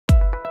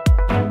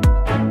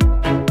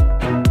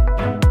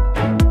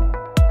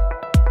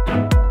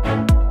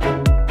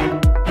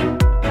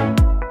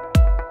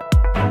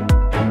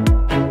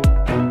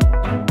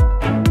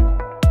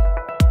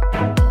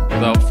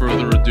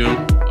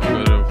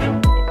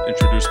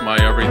my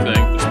everything,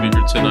 the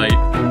speaker tonight,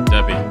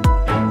 Debbie.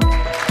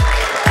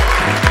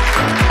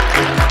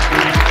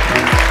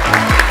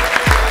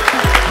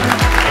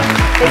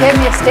 They gave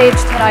me a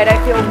stage tonight.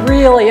 I feel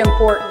really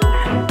important.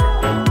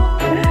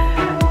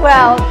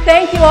 Well,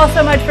 thank you all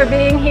so much for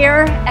being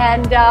here.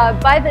 And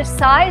by the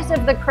size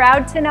of the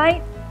crowd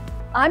tonight,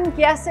 I'm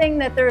guessing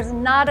that there's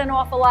not an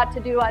awful lot to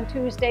do on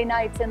Tuesday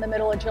nights in the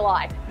middle of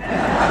July.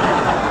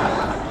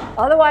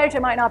 Otherwise, you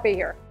might not be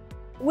here.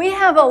 We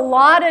have a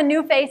lot of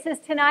new faces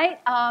tonight,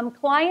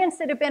 clients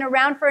that have been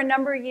around for a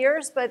number of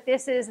years, but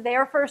this is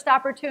their first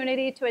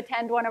opportunity to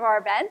attend one of our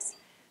events.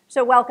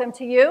 So welcome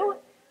to you.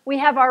 We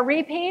have our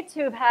repeats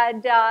who've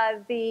had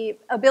the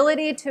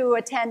ability to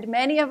attend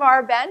many of our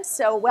events,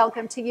 so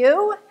welcome to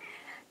you.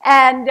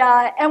 And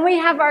we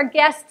have our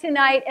guests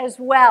tonight as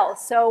well,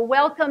 so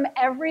welcome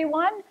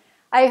everyone.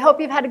 I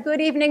hope you've had a good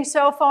evening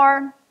so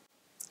far.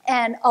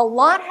 And a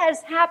lot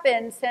has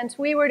happened since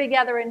we were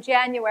together in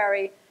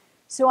January,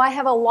 so I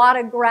have a lot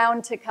of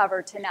ground to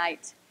cover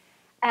tonight.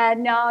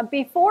 And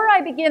before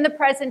I begin the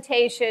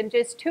presentation,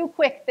 just two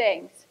quick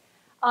things.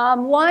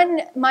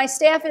 One, my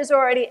staff has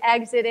already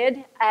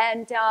exited,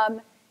 and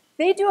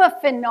they do a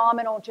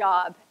phenomenal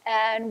job.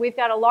 And we've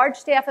got a large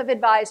staff of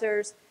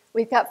advisors.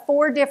 We've got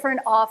 4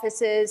 different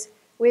offices.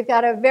 We've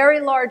got a very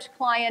large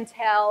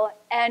clientele,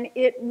 and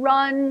it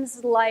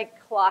runs like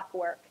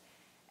clockwork.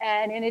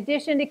 And in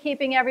addition to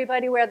keeping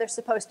everybody where they're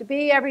supposed to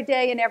be every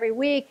day and every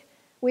week,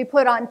 we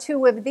put on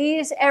 2 of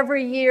these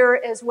every year,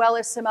 as well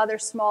as some other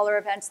smaller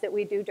events that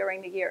we do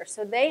during the year.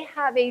 So they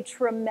have a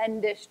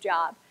tremendous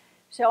job.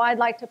 So I'd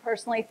like to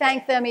personally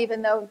thank them,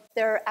 even though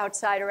they're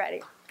outside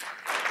already.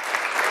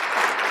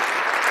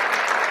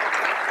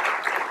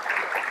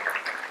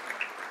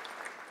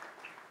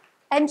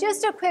 And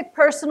just a quick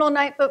personal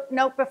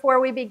note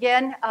before we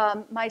begin.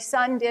 My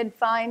son did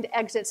find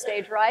exit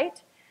stage right.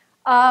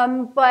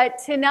 But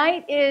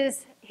tonight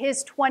is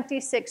his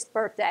 26th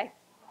birthday.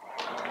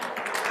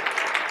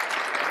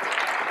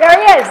 There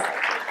he is.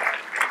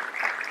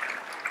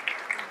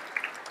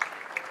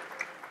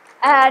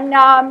 And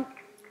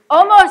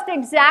almost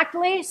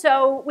exactly,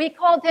 so we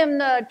called him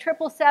the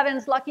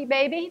 777's lucky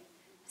baby.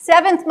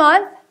 7th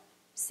month,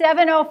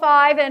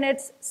 7:05, and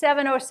it's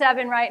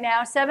 7:07 right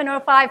now,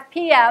 7:05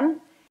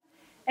 p.m.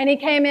 And he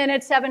came in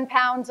at 7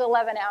 pounds,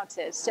 11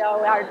 ounces.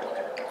 So our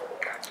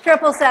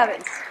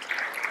 777s.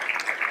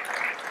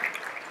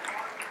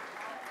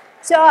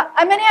 So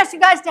I'm going to ask you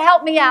guys to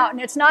help me out,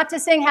 and it's not to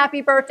sing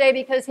happy birthday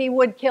because he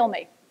would kill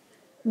me.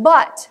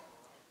 But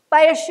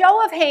by a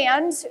show of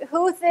hands,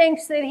 who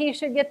thinks that he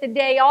should get the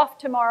day off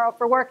tomorrow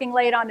for working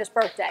late on his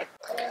birthday?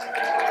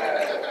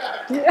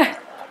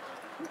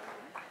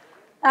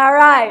 All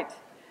right.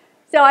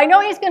 So I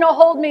know he's going to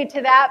hold me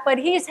to that, but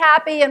he's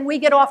happy and we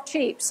get off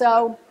cheap,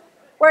 so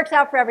works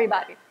out for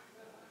everybody.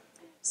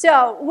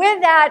 So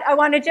with that, I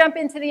want to jump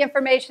into the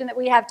information that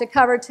we have to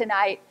cover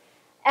tonight.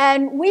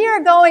 And we are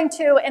going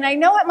to, and I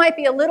know it might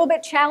be a little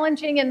bit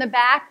challenging in the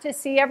back to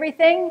see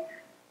everything,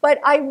 but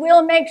I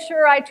will make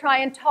sure I try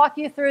and talk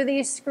you through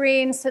these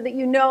screens so that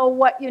you know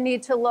what you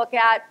need to look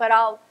at, but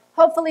I'll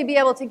hopefully be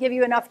able to give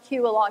you enough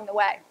cue along the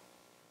way.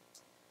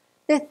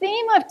 The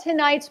theme of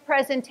tonight's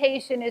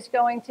presentation is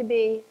going to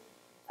be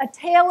a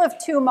tale of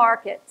 2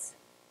 markets.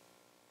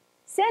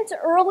 Since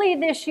early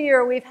this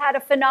year, we've had a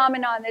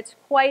phenomenon that's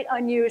quite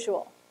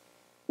unusual.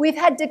 We've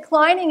had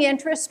declining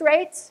interest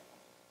rates,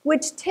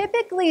 which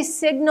typically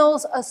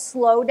signals a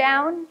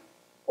slowdown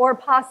or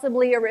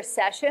possibly a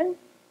recession.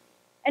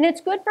 And it's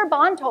good for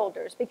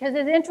bondholders because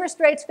as interest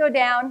rates go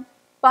down,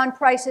 bond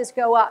prices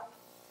go up.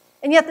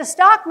 And yet the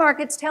stock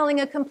market's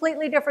telling a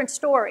completely different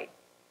story.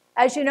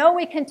 As you know,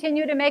 we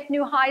continue to make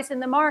new highs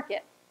in the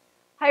market.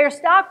 Higher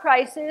stock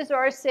prices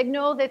are a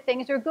signal that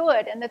things are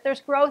good and that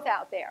there's growth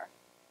out there.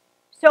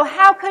 So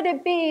how could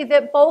it be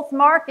that both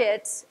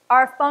markets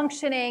are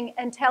functioning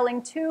and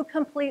telling 2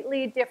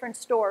 completely different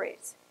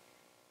stories?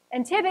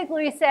 And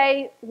typically we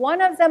say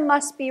one of them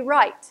must be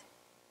right.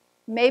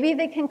 Maybe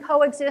they can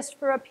coexist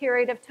for a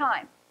period of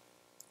time.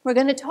 We're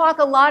going to talk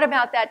a lot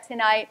about that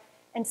tonight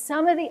and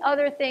some of the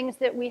other things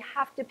that we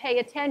have to pay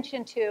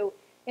attention to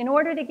in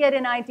order to get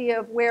an idea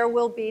of where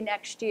we'll be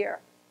next year.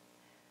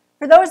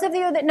 For those of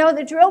you that know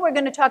the drill, we're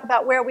going to talk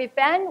about where we've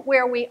been,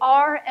 where we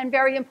are, and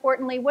very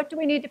importantly, what do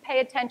we need to pay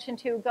attention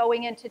to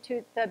going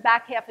into the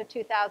back half of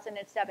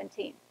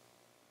 2017.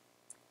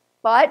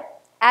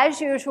 But as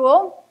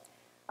usual,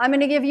 I'm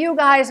going to give you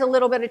guys a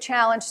little bit of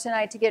challenge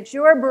tonight to get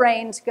your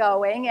brains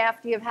going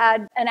after you've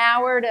had an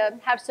hour to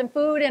have some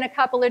food and a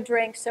couple of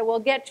drinks, so we'll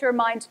get your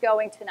minds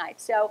going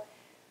tonight. So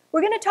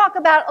we're going to talk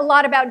a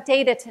lot about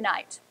data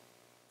tonight,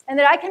 and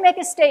that I can make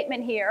a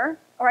statement here,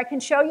 or I can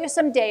show you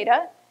some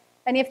data,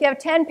 and if you have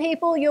 10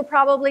 people, you'll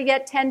probably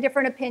get 10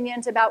 different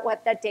opinions about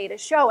what that data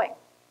is showing.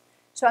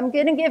 So I'm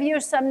going to give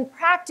you some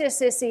practice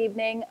this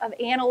evening of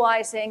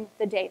analyzing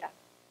the data.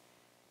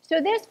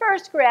 So this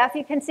first graph,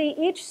 you can see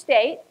each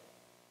state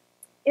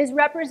is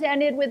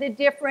represented with a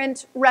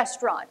different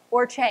restaurant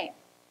or chain.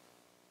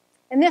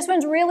 And this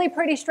one's really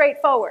pretty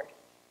straightforward.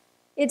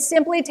 It's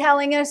simply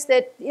telling us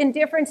that in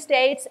different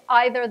states,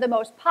 either the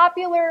most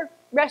popular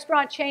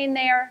restaurant chain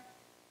there,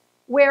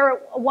 where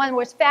one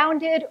was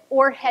founded,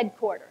 or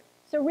headquartered.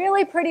 So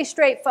really pretty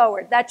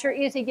straightforward. That's your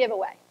easy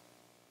giveaway.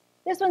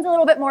 This one's a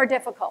little bit more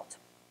difficult.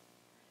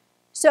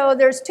 So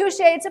there's 2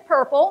 shades of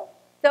purple.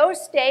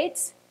 Those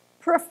states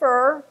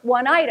prefer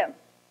one item.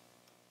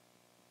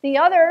 The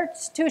other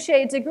 2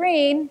 shades of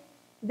green,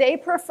 they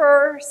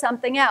prefer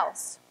something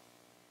else.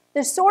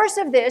 The source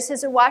of this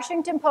is a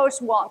Washington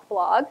Post wonk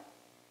blog,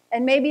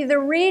 and maybe the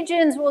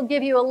regions will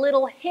give you a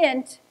little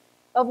hint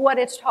of what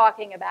it's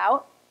talking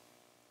about.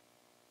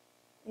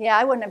 Yeah,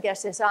 I wouldn't have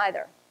guessed this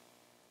either.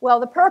 Well,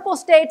 the purple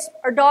states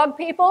are dog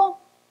people,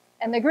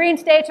 and the green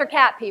states are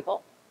cat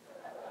people.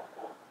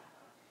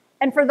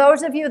 And for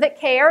those of you that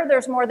care,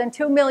 there's more than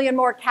 2 million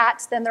more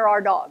cats than there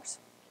are dogs.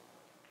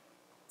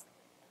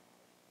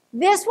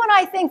 This one,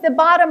 I think the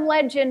bottom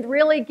legend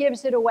really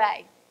gives it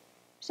away.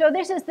 So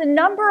this is the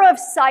number of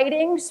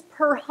sightings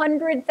per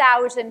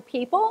 100,000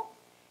 people.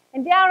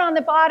 And down on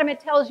the bottom, it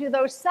tells you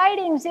those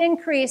sightings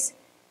increase,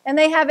 and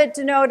they have it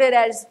denoted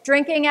as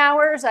drinking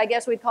hours. I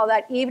guess we'd call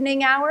that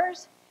evening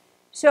hours.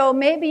 So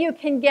maybe you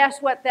can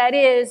guess what that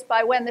is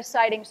by when the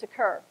sightings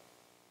occur.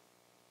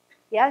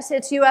 Yes,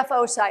 it's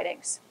UFO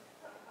sightings.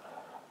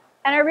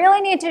 And I really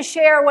need to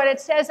share what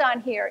it says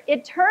on here.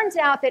 It turns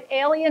out that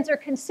aliens are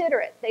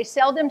considerate. They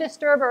seldom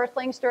disturb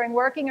Earthlings during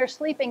working or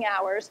sleeping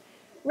hours.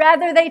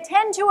 Rather, they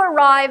tend to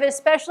arrive,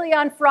 especially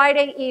on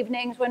Friday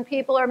evenings when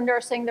people are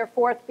nursing their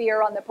 4th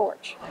beer on the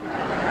porch.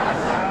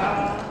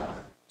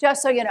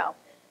 Just so you know.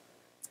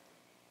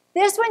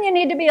 This one you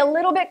need to be a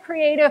little bit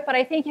creative, but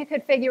I think you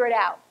could figure it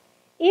out.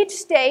 Each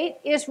state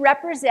is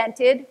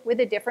represented with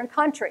a different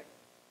country.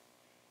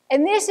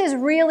 And this is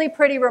really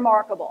pretty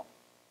remarkable.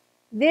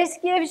 This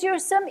gives you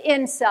some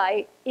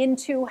insight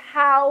into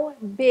how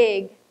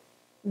big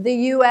the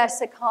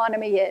US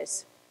economy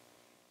is.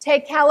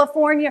 Take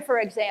California, for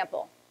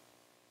example.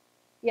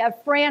 You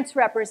have France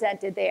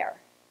represented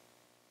there.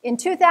 In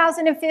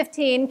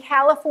 2015,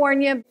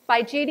 California,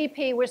 by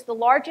GDP, was the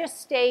largest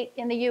state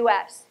in the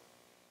US.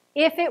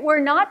 If it were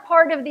not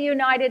part of the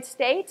United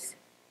States,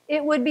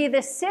 it would be the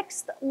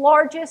 6th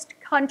largest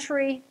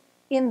country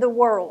in the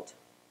world.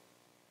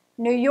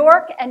 New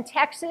York and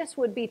Texas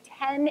would be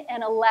 10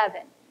 and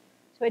 11.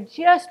 So it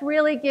just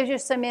really gives you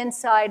some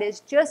insight as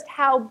just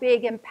how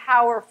big and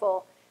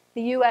powerful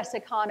the US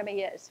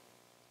economy is.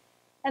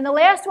 And the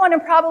last one,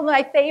 and probably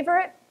my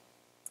favorite,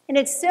 and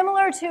it's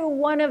similar to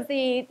one of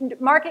the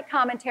market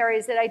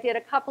commentaries that I did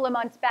a couple of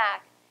months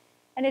back.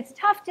 And it's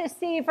tough to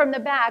see from the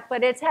back,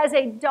 but it has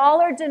a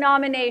dollar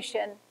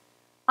denomination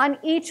on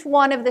each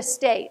one of the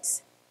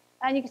states.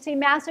 And you can see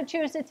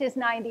Massachusetts is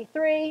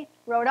 93,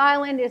 Rhode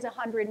Island is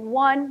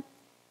 101.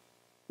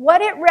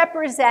 What it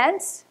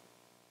represents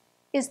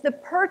is the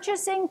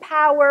purchasing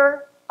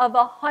power of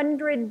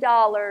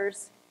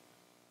 $100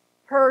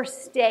 per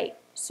state.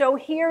 So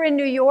here in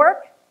New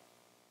York,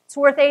 it's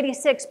worth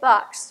 86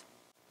 bucks.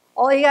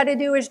 All you got to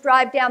do is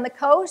drive down the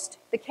coast.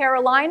 The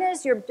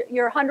Carolinas, your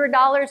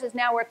 $100 is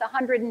now worth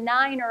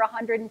 109 or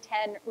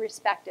 110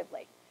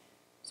 respectively.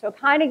 So it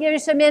kind of gives you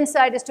some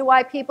insight as to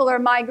why people are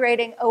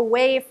migrating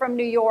away from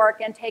New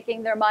York and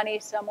taking their money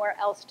somewhere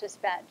else to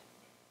spend.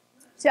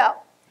 So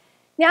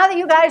now that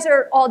you guys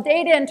are all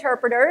data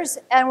interpreters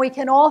and we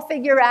can all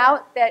figure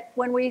out that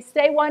when we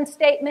say one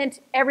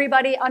statement,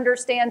 everybody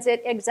understands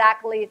it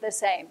exactly the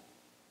same.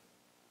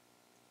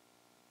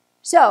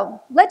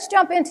 So let's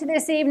jump into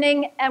this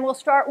evening and we'll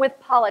start with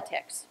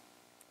politics.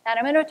 And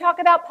I'm going to talk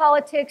about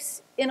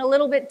politics in a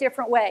little bit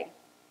different way.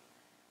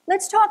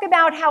 Let's talk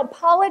about how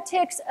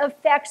politics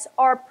affects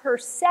our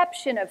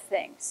perception of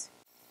things.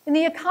 In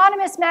The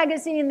Economist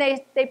magazine,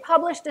 they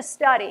published a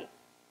study,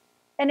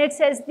 and it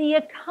says the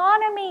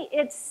economy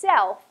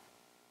itself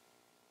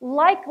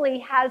likely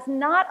has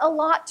not a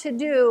lot to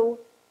do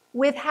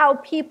with how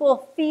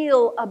people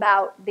feel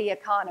about the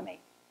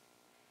economy.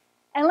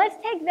 And let's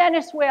take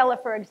Venezuela,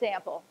 for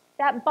example.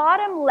 That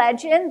bottom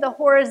legend, the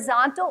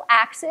horizontal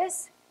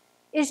axis,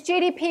 is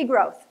GDP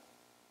growth.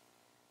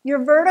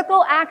 Your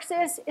vertical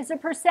axis is a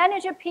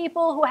percentage of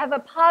people who have a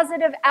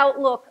positive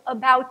outlook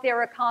about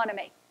their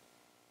economy.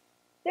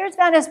 There's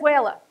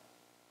Venezuela.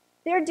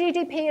 Their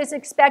GDP is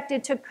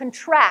expected to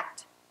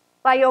contract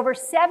by over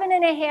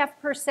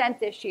 7.5%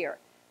 this year.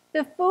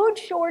 The food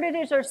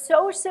shortages are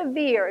so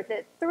severe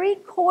that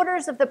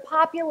 3/4 of the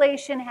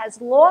population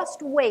has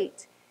lost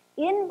weight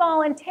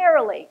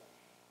involuntarily.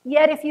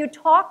 Yet if you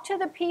talk to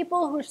the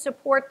people who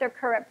support their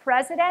current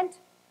president,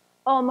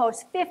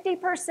 almost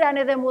 50%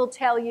 of them will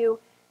tell you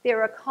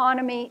their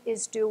economy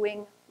is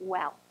doing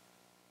well.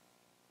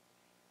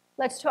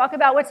 Let's talk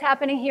about what's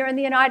happening here in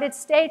the United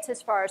States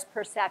as far as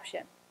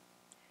perception.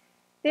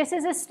 This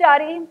is a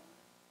study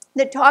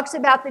that talks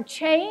about the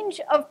change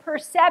of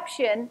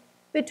perception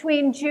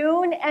between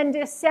June and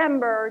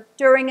December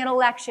during an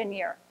election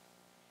year.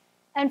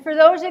 And for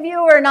those of you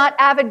who are not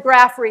avid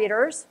graph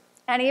readers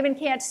and even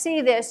can't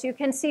see this, you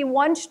can see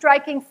one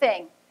striking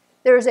thing.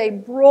 There's a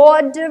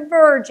broad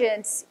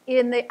divergence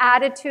in the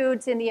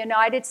attitudes in the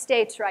United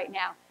States right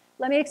now.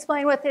 Let me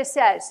explain what this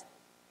says.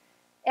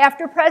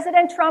 After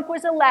President Trump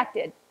was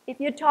elected, if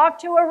you talk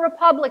to a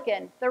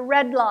Republican, the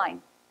red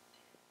line,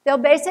 they'll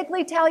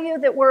basically tell you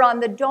that we're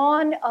on the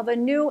dawn of a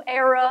new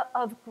era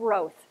of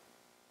growth.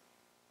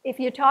 If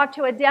you talk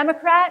to a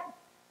Democrat,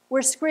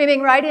 we're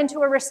screaming right into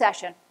a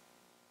recession.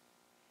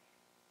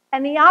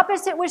 And the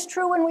opposite was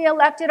true when we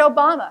elected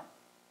Obama,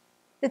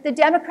 that the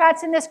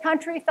Democrats in this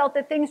country felt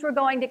that things were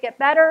going to get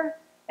better,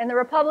 and the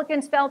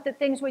Republicans felt that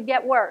things would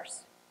get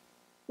worse.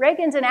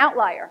 Reagan's an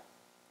outlier.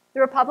 The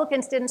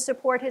Republicans didn't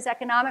support his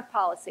economic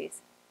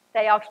policies.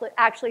 They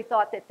actually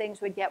thought that things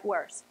would get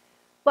worse.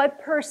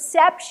 But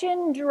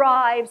perception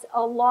drives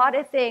a lot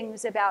of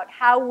things about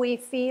how we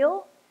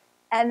feel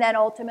and then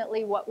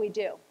ultimately what we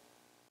do.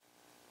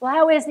 Well,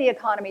 how is the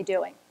economy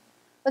doing?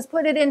 Let's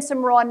put it in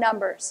some raw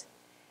numbers.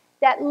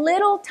 That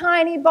little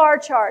tiny bar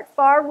chart,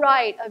 far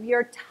right of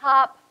your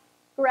top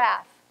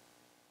graph,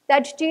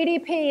 that's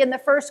GDP in the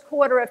first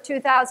quarter of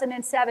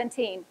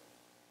 2017.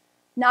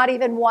 Not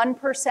even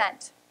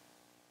 1%.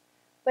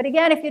 But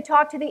again, if you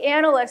talk to the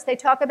analysts, they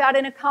talk about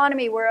an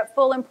economy where at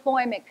full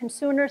employment,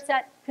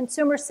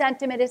 consumer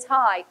sentiment is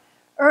high,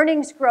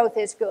 earnings growth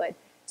is good.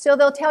 So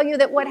they'll tell you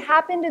that what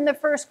happened in the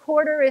first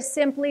quarter is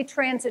simply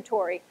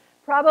transitory.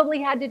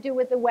 Probably had to do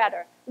with the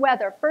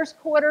weather. First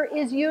quarter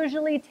is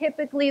usually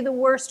typically the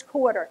worst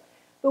quarter.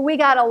 But we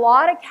got a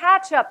lot of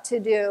catch up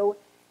to do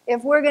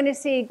if we're going to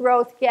see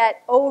growth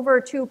get over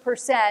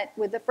 2%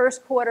 with the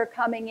first quarter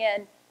coming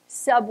in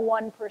sub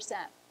 1%.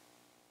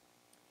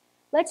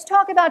 Let's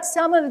talk about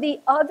some of the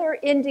other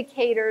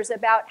indicators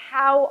about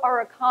how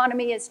our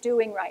economy is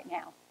doing right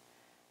now.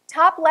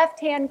 Top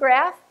left-hand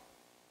graph,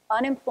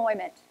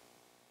 unemployment.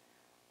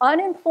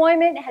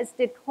 Unemployment has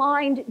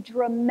declined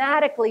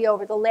dramatically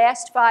over the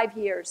last 5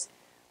 years.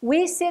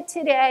 We sit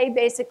today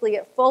basically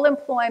at full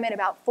employment,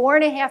 about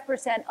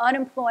 4.5%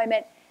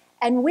 unemployment,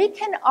 and we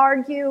can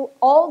argue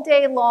all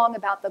day long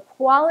about the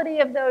quality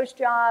of those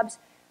jobs,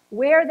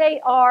 where they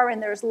are,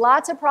 and there's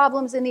lots of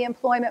problems in the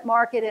employment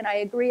market, and I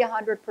agree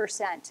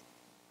 100%.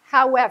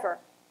 However,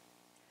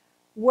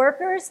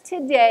 workers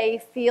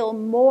today feel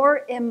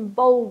more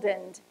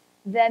emboldened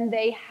than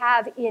they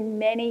have in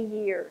many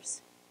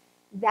years.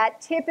 That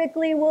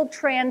typically will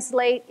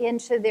translate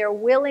into their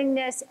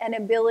willingness and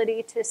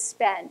ability to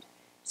spend.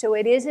 So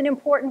it is an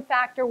important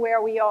factor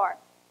where we are.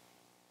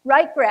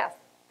 Right graph,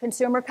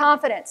 consumer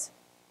confidence.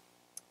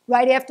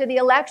 Right after the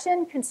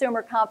election,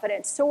 consumer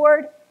confidence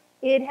soared.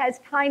 It has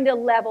kind of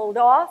leveled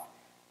off,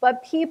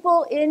 but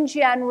people in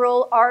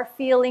general are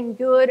feeling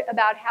good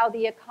about how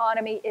the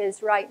economy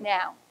is right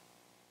now.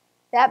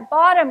 That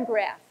bottom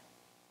graph,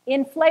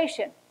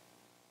 inflation.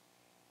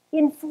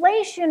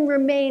 Inflation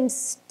remains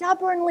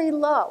stubbornly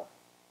low.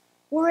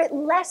 We're at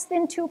less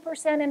than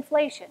 2%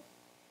 inflation.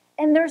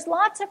 And there's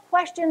lots of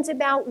questions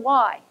about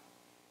why.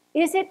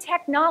 Is it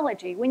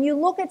technology? When you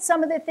look at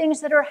some of the things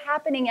that are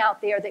happening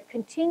out there that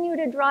continue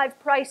to drive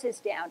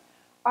prices down,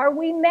 are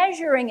we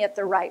measuring it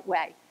the right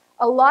way?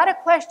 A lot of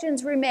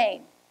questions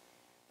remain.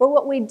 But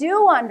what we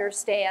do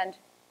understand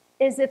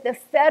is that the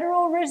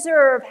Federal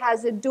Reserve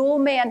has a dual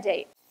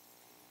mandate,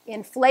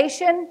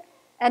 inflation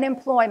and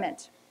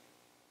employment.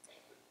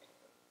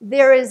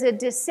 There is a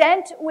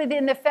dissent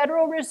within the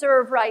Federal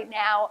Reserve right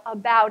now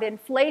about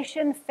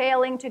inflation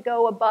failing to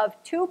go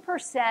above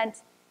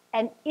 2%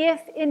 and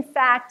if, in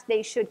fact,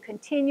 they should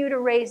continue to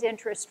raise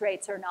interest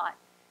rates or not.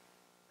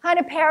 Kind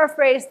of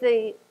paraphrase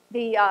the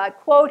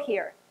quote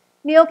here.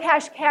 Neil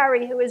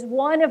Kashkari, who is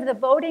one of the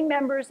voting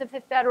members of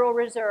the Federal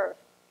Reserve,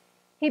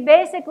 he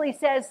basically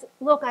says,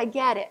 look, I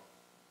get it.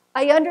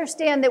 I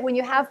understand that when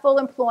you have full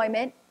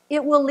employment,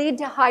 it will lead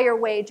to higher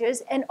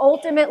wages, and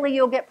ultimately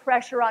you'll get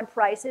pressure on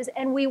prices,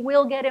 and we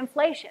will get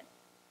inflation.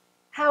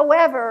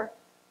 However,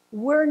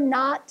 we're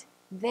not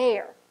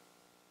there.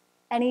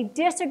 And he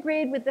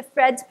disagreed with the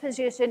Fed's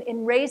position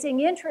in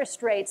raising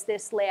interest rates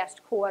this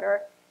last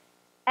quarter.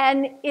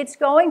 And it's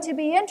going to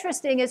be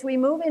interesting as we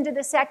move into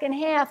the second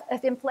half.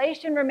 If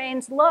inflation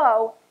remains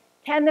low,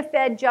 can the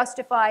Fed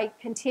justify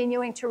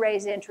continuing to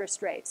raise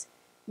interest rates?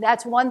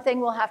 That's one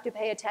thing we'll have to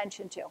pay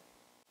attention to.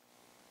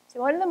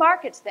 So what do the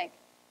markets think?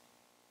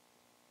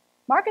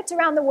 Markets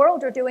around the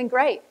world are doing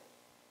great.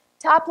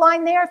 Top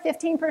line there,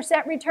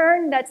 15%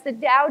 return. That's the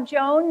Dow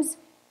Jones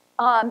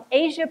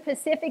Asia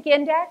Pacific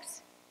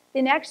Index.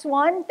 The next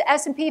one, the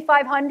S&P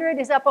 500,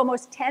 is up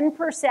almost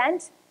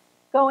 10%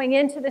 going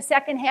into the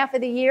second half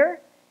of the year.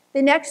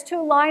 The next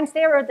two lines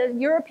there are the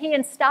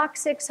European Stock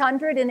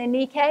 600 and the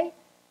Nikkei,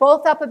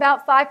 both up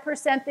about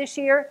 5% this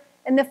year,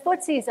 and the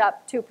FTSE's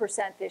up 2%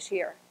 this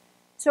year.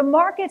 So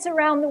markets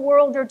around the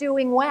world are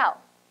doing well.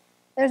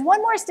 There's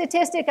one more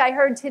statistic I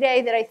heard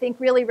today that I think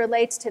really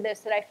relates to this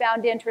that I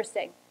found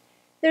interesting.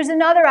 There's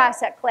another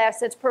asset class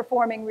that's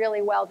performing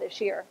really well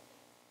this year.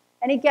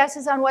 Any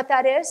guesses on what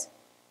that is?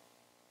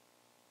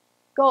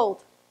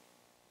 Gold.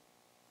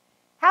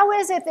 How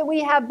is it that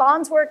we have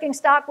bonds working,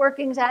 stocks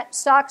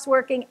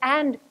working,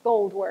 and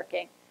gold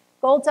working?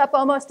 Gold's up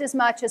almost as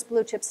much as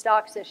blue chip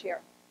stocks this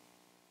year.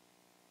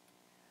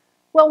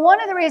 Well,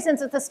 one of the reasons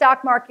that the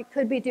stock market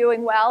could be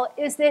doing well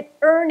is that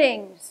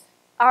earnings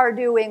are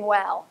doing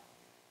well.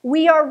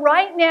 We are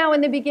right now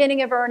in the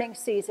beginning of earnings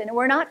season, and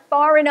we're not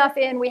far enough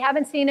in. We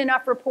haven't seen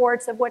enough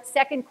reports of what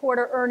second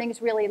quarter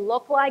earnings really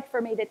look like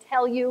for me to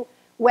tell you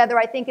whether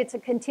I think it's a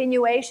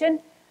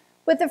continuation.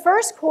 But the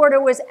first quarter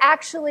was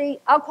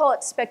actually, I'll call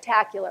it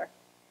spectacular.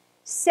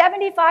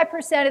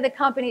 75% of the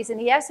companies in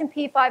the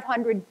S&P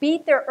 500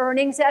 beat their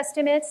earnings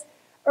estimates.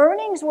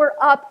 Earnings were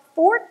up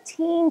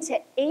 14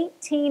 to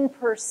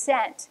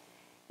 18%.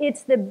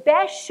 It's the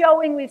best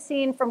showing we've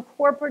seen from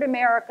corporate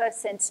America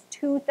since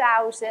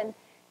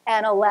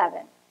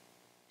 2011.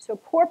 So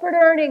corporate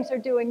earnings are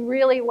doing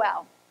really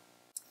well.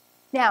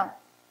 Now,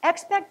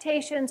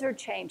 expectations are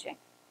changing.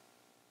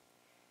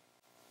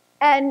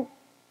 And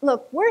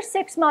look, we're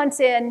 6 months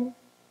in,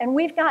 and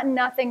we've gotten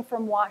nothing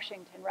from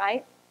Washington,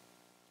 right?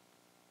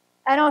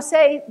 And I'll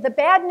say the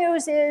bad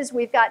news is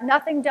we've got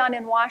nothing done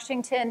in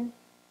Washington.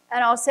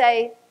 And I'll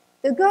say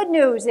the good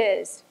news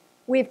is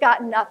we've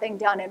gotten nothing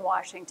done in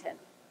Washington.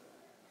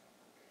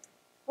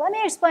 Let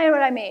me explain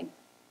what I mean.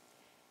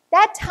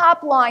 That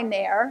top line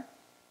there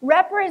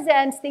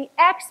represents the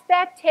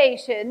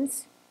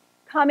expectations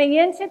coming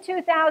into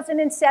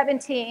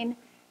 2017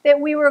 that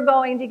we were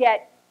going to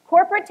get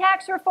corporate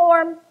tax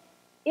reform,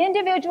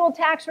 individual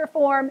tax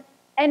reform,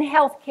 and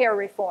health care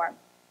reform.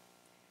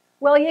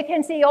 Well, you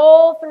can see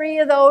all three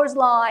of those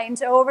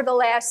lines over the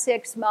last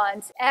 6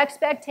 months.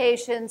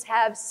 Expectations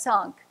have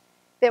sunk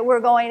that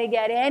we're going to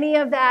get any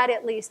of that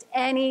at least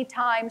any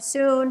time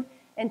soon.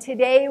 And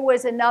today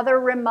was another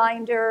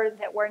reminder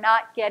that we're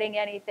not getting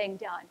anything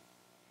done.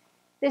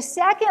 The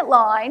second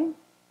line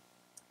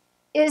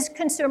is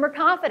consumer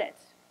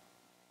confidence.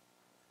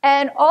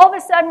 And all of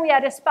a sudden we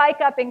had a spike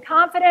up in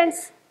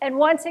confidence. And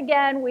once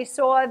again, we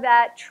saw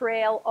that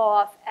trail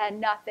off and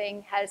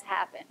nothing has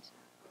happened.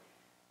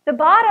 The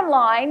bottom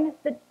line,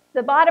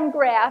 the bottom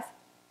graph,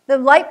 the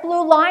light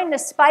blue line, the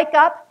spike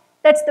up,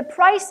 that's the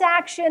price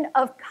action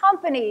of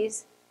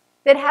companies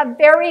that have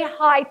very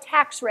high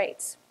tax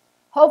rates.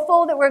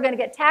 Hopeful that we're going to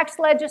get tax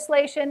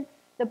legislation.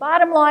 The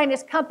bottom line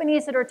is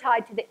companies that are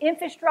tied to the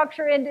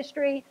infrastructure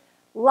industry.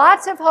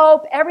 Lots of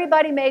hope.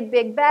 Everybody made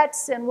big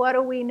bets. And what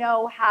do we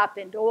know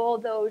happened? All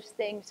those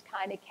things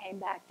kind of came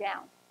back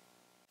down.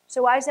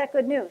 So why is that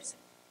good news?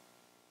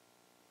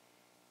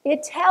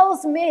 It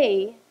tells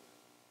me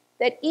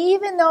that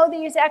even though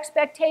these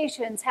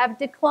expectations have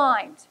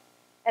declined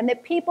and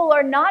that people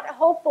are not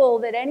hopeful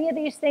that any of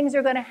these things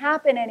are going to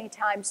happen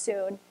anytime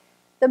soon,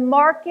 the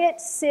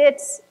market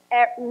sits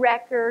at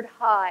record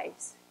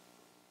highs.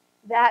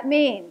 That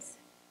means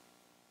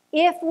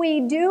if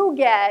we do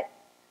get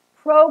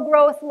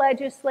pro-growth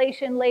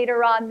legislation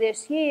later on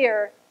this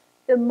year,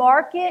 the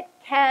market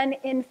can,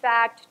 in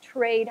fact,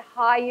 trade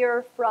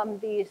higher from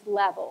these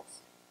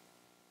levels.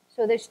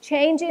 So this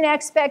change in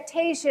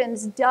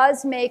expectations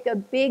does make a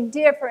big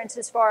difference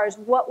as far as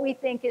what we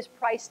think is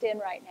priced in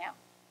right now.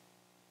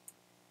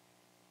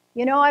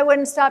 You know, I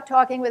wouldn't stop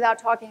talking without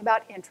talking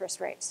about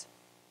interest rates.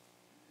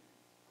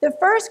 The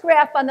first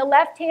graph on the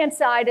left-hand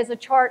side is a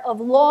chart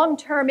of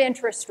long-term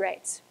interest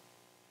rates.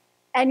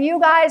 And you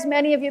guys,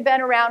 many of you have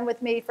been around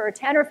with me for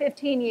 10 or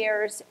 15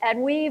 years,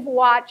 and we've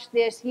watched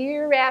this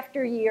year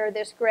after year,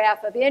 this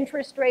graph of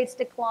interest rates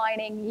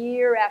declining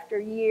year after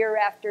year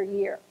after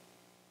year.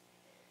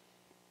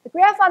 The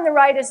graph on the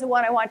right is the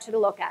one I want you to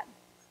look at.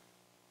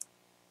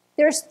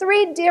 There's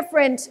 3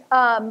 different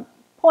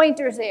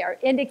pointers there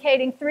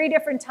indicating 3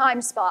 different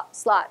time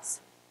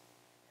slots.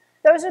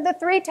 Those are the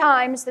 3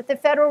 times that the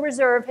Federal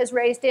Reserve has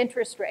raised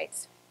interest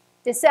rates: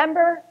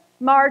 December,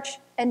 March,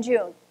 and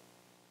June.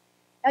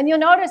 And you'll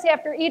notice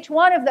after each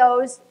one of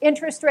those,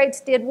 interest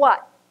rates did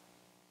what?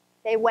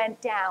 They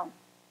went down.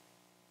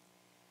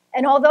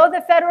 And although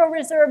the Federal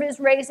Reserve is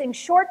raising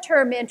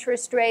short-term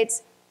interest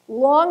rates,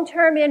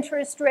 long-term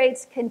interest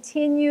rates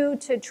continue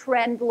to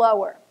trend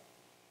lower.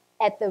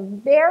 At the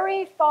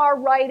very far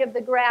right of the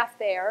graph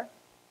there,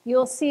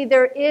 you'll see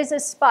there is a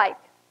spike.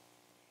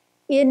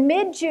 In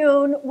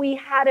mid-June, we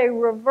had a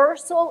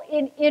reversal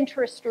in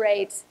interest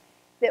rates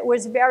that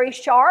was very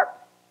sharp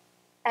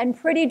and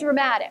pretty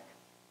dramatic.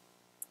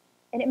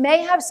 And it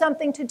may have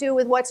something to do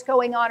with what's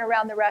going on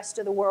around the rest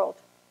of the world.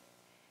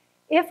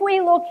 If we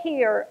look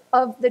here,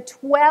 of the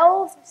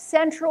 12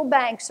 central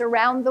banks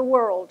around the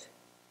world,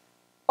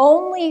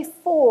 only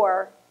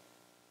 4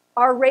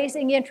 are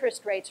raising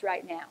interest rates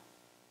right now,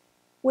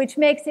 which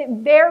makes it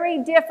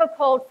very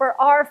difficult for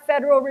our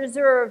Federal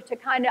Reserve to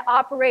kind of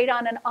operate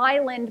on an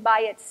island by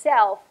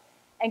itself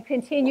and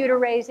continue to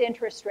raise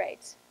interest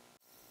rates.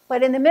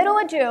 But in the middle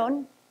of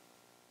June,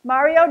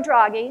 Mario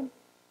Draghi,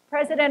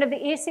 president of the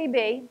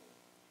ECB,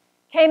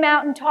 came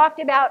out and talked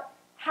about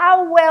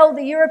how well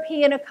the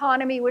European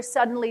economy was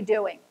suddenly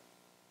doing,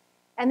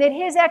 and that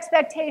his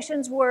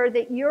expectations were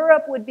that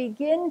Europe would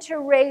begin to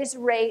raise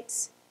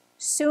rates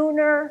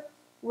sooner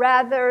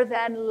rather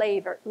than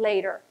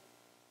later.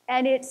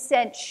 And it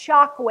sent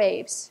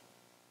shockwaves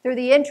through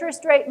the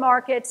interest rate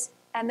markets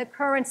and the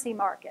currency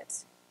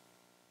markets.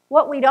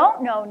 What we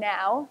don't know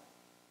now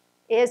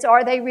is,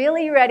 are they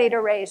really ready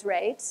to raise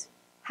rates?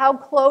 How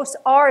close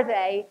are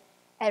they?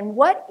 And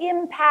what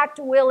impact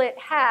will it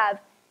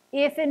have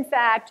if in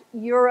fact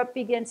Europe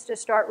begins to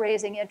start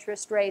raising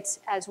interest rates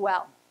as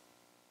well.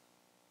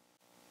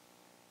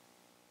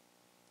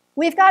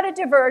 We've got a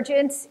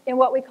divergence in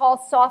what we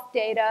call soft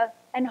data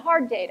and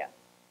hard data.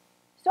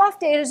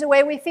 Soft data is the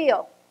way we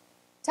feel.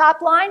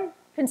 Top line,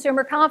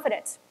 consumer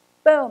confidence.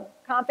 Boom,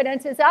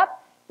 confidence is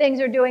up,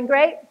 things are doing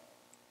great.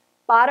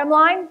 Bottom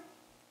line,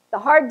 the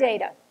hard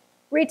data.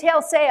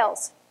 Retail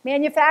sales,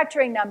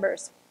 manufacturing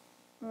numbers,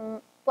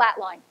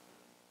 flatline.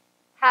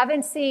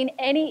 Haven't seen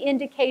any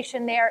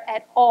indication there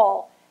at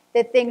all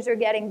that things are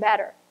getting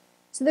better.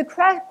 So the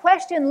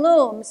question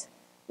looms,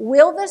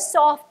 will the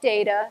soft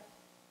data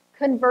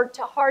convert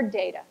to hard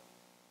data?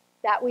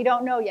 That we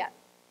don't know yet.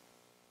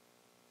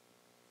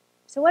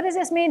 So what does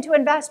this mean to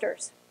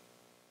investors?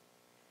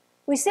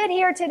 We sit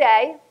here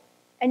today,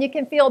 and you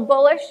can feel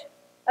bullish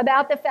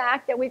about the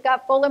fact that we've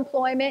got full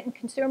employment and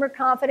consumer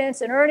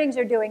confidence and earnings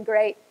are doing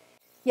great,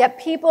 yet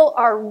people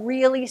are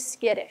really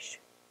skittish.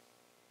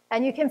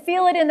 And you can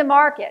feel it in the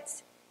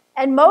markets.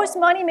 And most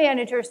money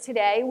managers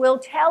today will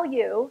tell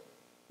you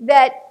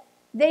that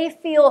they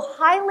feel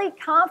highly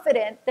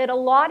confident that a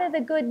lot of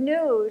the good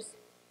news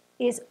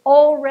is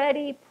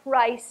already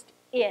priced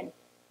in.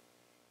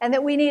 And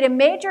that we need a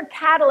major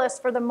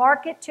catalyst for the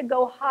market to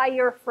go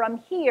higher from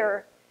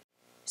here.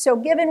 So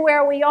given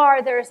where we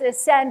are, there's this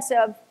sense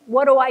of,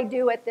 what do I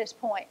do at this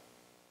point?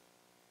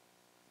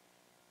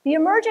 The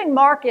emerging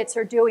markets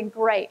are doing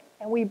great.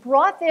 And we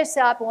brought this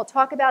up, and we'll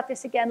talk about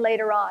this again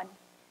later on.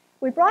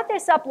 We brought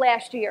this up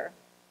last year.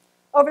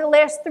 Over the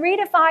last 3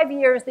 to 5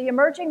 years, the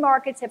emerging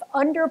markets have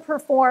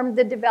underperformed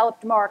the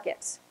developed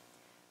markets.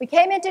 We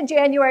came into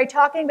January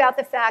talking about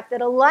the fact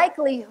that a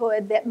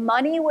likelihood that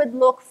money would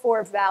look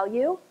for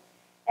value,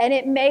 and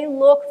it may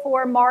look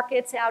for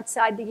markets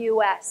outside the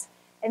US.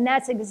 And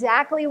that's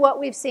exactly what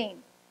we've seen.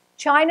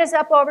 China's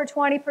up over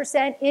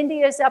 20%,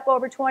 India's up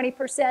over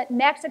 20%,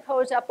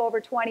 Mexico's up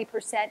over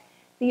 20%.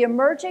 The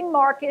emerging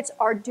markets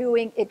are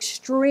doing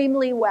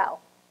extremely well.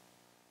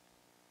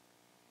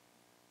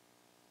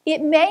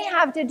 It may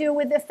have to do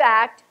with the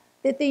fact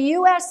that the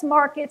US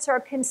markets are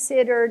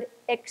considered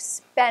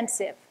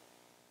expensive.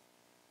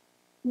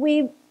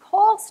 We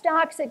call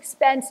stocks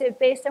expensive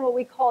based on what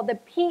we call the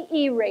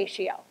PE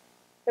ratio,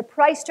 the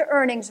price to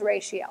earnings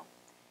ratio.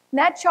 And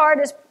that chart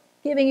is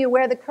giving you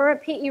where the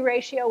current PE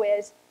ratio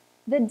is.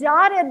 The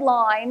dotted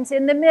lines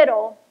in the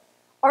middle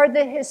are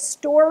the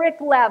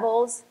historic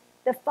levels,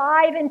 the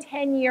 5 and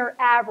 10-year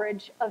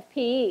average of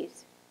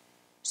PEs.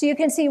 So you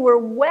can see we're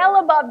well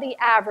above the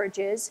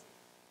averages.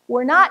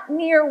 We're not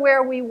near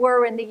where we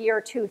were in the year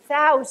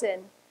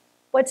 2000,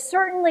 but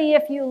certainly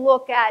if you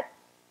look at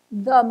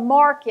the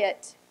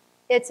market,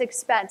 it's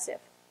expensive.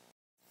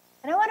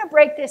 And I want to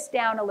break this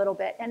down a little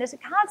bit, and it's a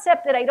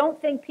concept that I don't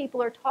think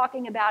people are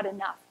talking about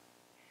enough.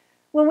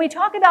 When we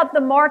talk about the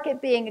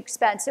market being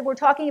expensive, we're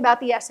talking about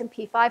the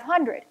S&P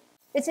 500.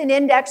 It's an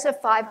index of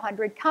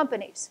 500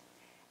 companies.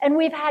 And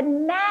we've had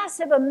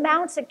massive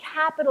amounts of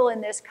capital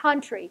in this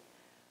country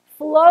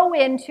flow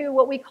into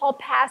what we call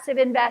passive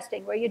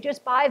investing, where you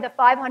just buy the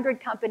 500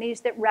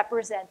 companies that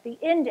represent the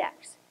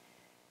index.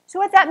 So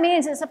what that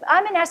means is if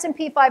I'm an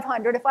S&P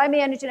 500, if I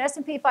manage an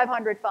S&P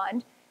 500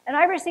 fund, and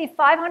I receive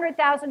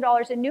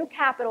 $500,000 in new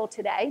capital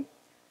today,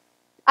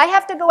 I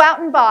have to go out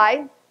and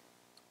buy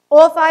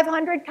all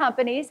 500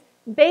 companies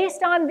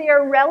based on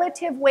their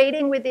relative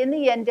weighting within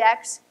the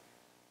index,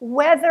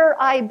 whether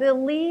I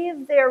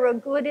believe they're a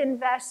good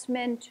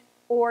investment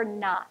or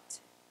not.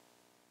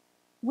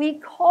 We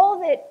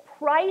call it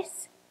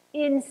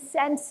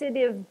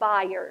price-insensitive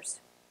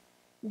buyers,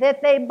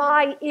 that they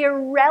buy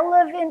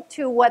irrelevant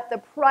to what the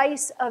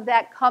price of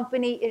that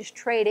company is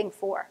trading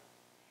for.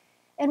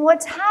 And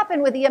what's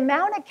happened with the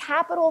amount of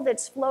capital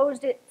that's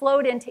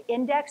flowed into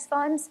index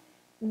funds,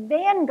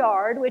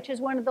 Vanguard, which is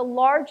one of the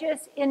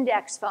largest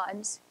index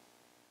funds,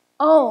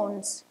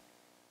 owns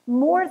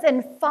more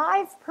than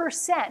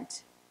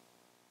 5%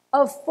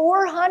 of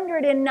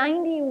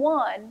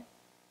 491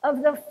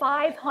 of the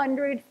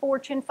 500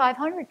 Fortune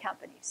 500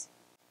 companies.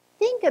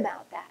 Think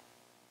about that.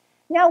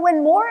 Now,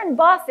 when Warren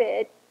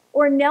Buffett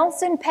or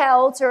Nelson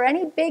Peltz or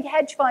any big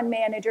hedge fund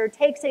manager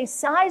takes a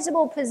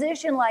sizable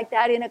position like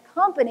that in a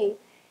company,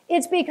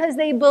 it's because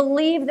they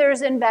believe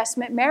there's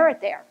investment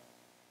merit there.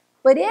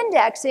 But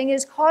indexing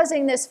is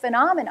causing this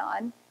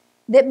phenomenon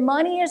that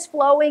money is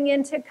flowing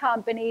into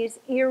companies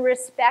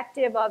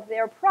irrespective of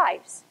their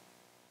price.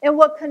 And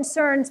what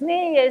concerns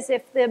me is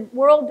if the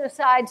world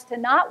decides to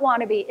not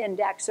want to be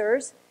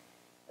indexers,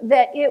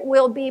 that it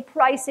will be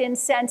price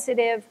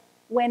insensitive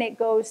when it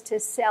goes to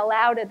sell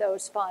out of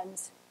those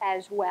funds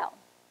as well.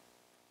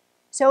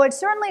 So it's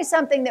certainly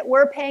something that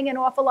we're paying an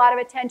awful lot of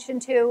attention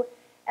to.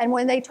 And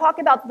when they talk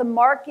about the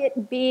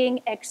market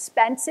being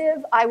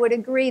expensive, I would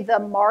agree the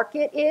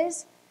market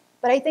is.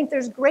 But I think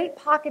there's great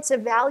pockets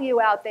of value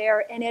out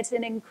there, and it's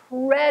an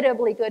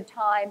incredibly good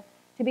time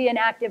to be an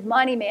active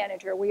money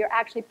manager, where you're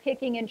actually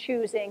picking and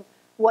choosing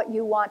what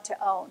you want to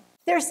own.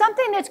 There's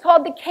something that's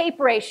called the CAPE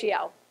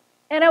ratio.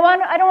 And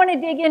I don't want to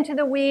dig into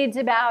the weeds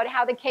about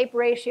how the CAPE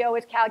ratio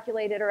is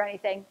calculated or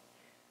anything.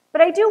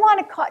 But I do want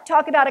to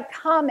talk about a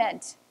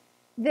comment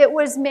that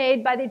was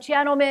made by the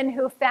gentleman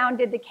who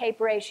founded the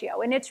CAPE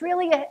ratio. And it's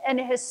really an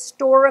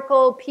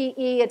historical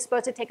PE. It's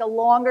supposed to take a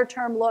longer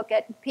term look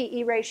at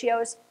PE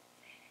ratios.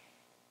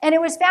 And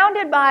it was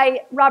founded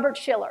by Robert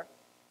Shiller.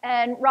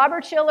 And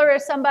Robert Shiller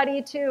is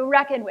somebody to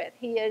reckon with.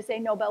 He is a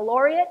Nobel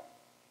laureate.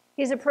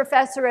 He's a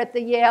professor at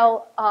the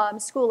Yale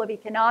School of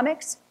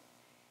Economics.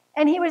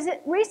 And he was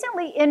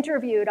recently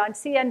interviewed on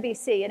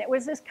CNBC, and it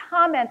was this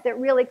comment that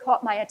really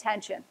caught my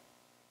attention.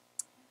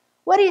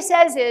 What he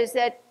says is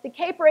that the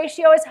CAPE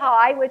ratio is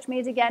high, which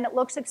means, again, it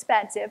looks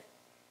expensive.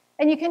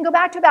 And you can go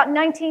back to about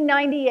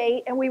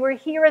 1998, and we were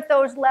here at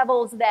those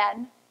levels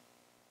then.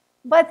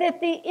 But that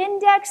the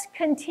index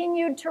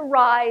continued to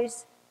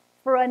rise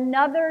for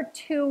another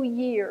 2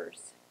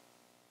 years.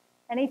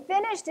 And he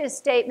finished his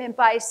statement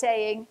by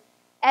saying,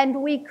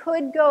 and we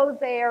could go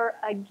there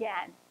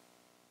again.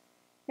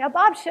 Now,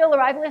 Bob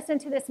Shiller, I've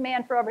listened to this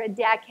man for over a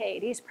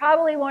decade. He's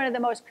probably one of the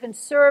most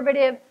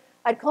conservative,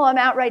 I'd call him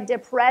outright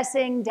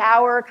depressing,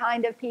 dour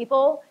kind of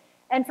people.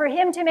 And for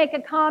him to make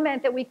a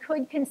comment that we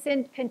could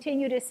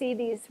continue to see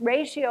these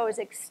ratios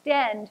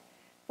extend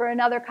for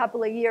another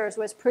couple of years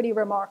was pretty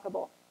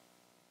remarkable.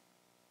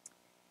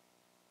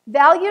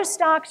 Value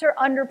stocks are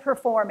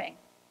underperforming.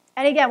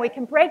 And again, we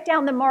can break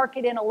down the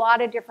market in a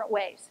lot of different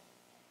ways.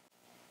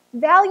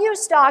 Value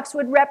stocks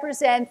would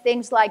represent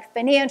things like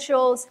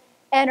financials,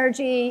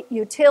 energy,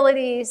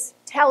 utilities,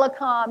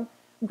 telecom.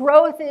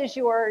 Growth is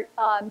your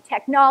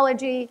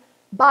technology,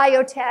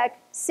 biotech,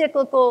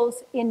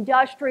 cyclicals,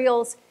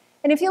 industrials.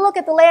 And if you look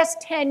at the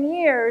last 10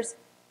 years,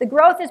 the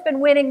growth has been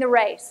winning the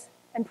race,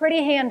 and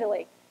pretty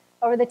handily.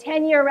 Over the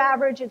 10-year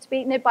average, it's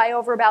beaten it by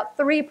over about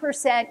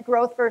 3%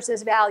 growth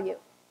versus value.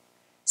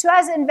 So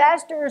as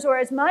investors or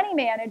as money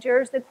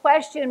managers, the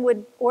question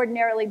would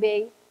ordinarily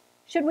be,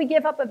 should we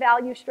give up a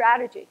value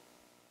strategy?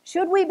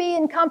 Should we be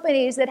in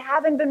companies that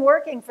haven't been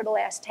working for the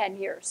last 10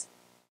 years?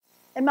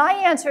 And my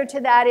answer to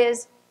that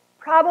is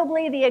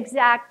probably the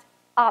exact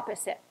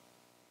opposite.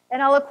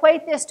 And I'll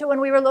equate this to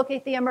when we were looking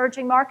at the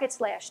emerging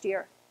markets last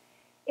year.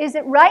 Is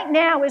that right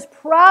now is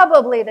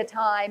probably the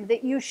time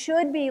that you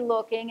should be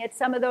looking at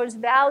some of those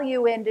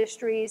value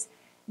industries.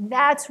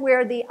 That's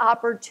where the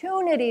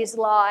opportunities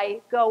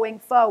lie going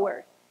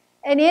forward.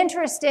 And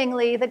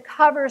interestingly, the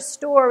cover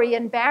story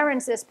in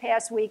Barron's this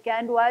past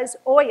weekend was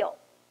oil.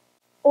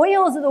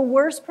 Oil is the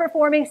worst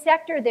performing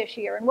sector this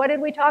year. And what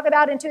did we talk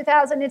about in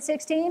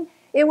 2016?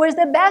 It was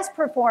the best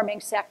performing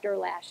sector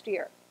last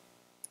year.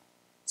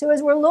 So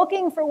as we're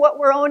looking for what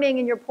we're owning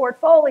in your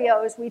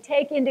portfolios, we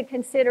take into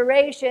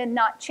consideration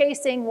not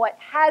chasing what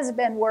has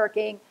been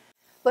working,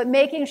 but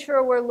making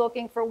sure we're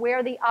looking for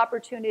where the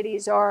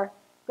opportunities are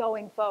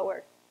going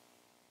forward.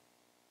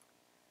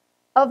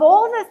 Of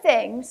all the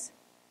things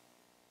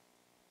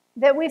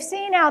that we've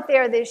seen out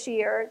there this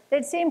year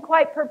that seem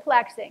quite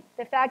perplexing,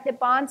 the fact that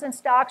bonds and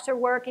stocks are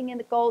working and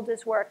that gold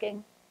is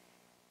working,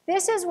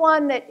 this is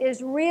one that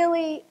is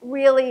really,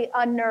 really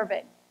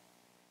unnerving.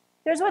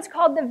 There's what's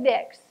called the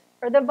VIX,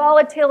 or the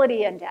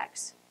Volatility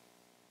Index.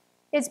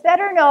 It's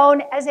better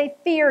known as a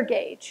fear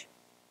gauge.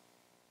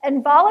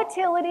 And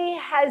volatility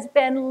has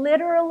been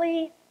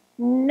literally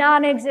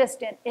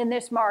non-existent in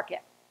this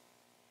market.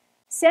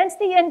 Since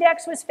the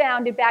index was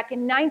founded back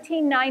in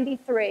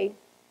 1993,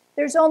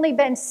 there's only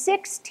been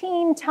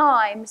 16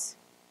 times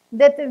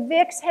that the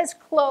VIX has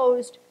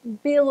closed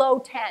below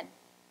 10.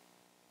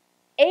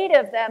 8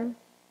 of them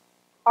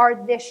are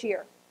this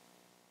year.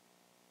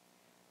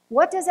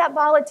 What does that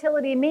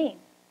volatility mean?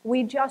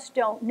 We just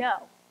don't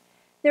know.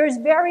 There's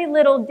very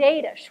little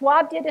data.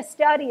 Schwab did a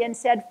study and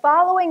said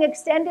following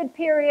extended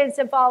periods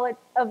of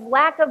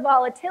lack of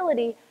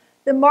volatility,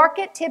 the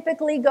market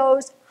typically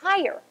goes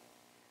higher.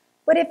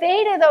 But if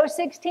 8 of those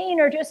 16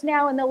 are just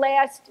now in the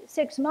last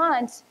 6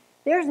 months,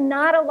 there's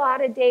not a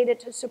lot of data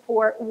to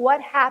support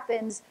what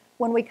happens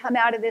when we come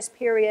out of this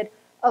period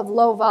of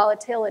low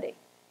volatility.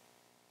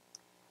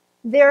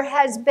 There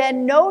has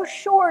been no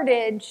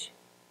shortage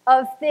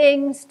of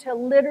things to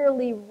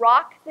literally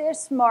rock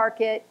this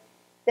market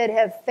that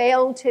have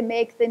failed to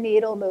make the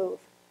needle move.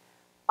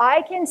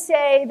 I can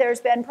say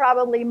there's been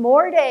probably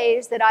more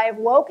days that I have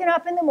woken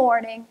up in the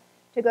morning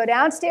to go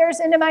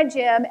downstairs into my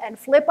gym and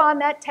flip on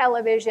that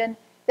television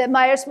that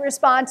my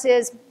response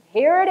is,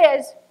 here it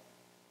is.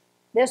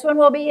 This one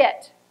will be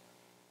it.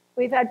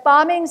 We've had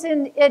bombings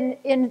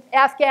in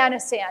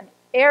Afghanistan,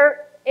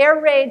 air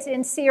raids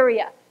in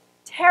Syria,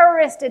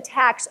 terrorist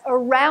attacks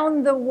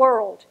around the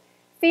world,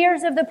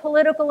 fears of the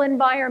political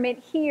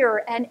environment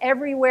here and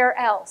everywhere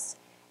else.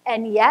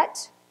 And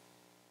yet,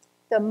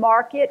 the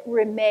market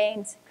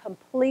remains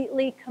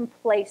completely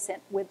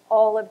complacent with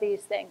all of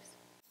these things.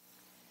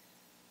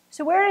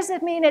 So where does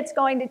it mean it's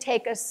going to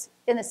take us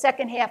in the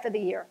second half of the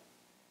year?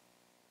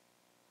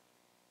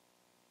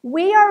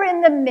 We are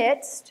in the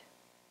midst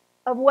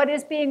of what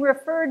is being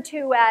referred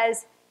to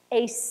as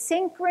a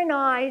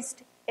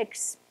synchronized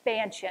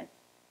expansion.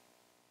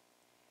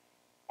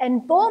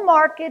 And bull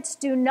markets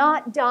do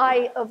not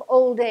die of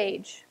old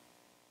age.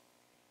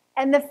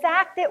 And the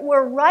fact that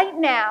we're right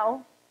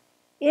now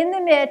in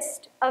the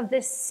midst of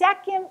the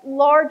second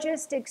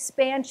largest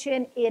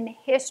expansion in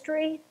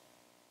history,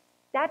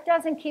 that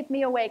doesn't keep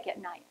me awake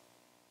at night.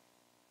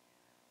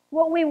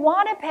 What we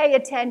want to pay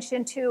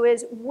attention to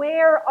is,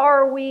 where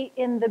are we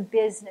in the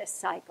business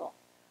cycle?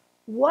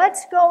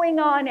 What's going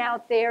on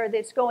out there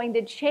that's going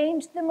to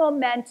change the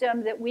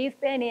momentum that we've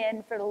been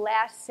in for the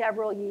last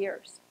several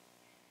years?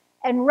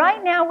 And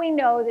right now we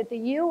know that the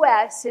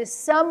US is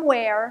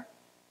somewhere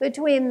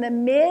between the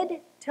mid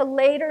to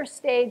later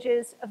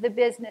stages of the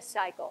business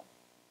cycle.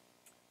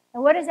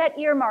 And what is that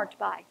earmarked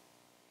by?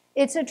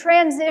 It's a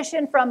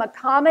transition from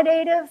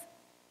accommodative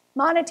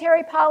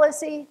monetary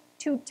policy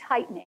to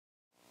tightening.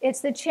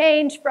 It's the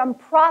change from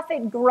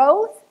profit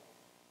growth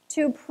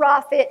to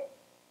profit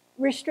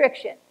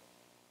restriction.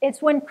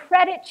 It's when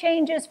credit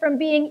changes from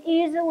being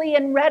easily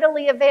and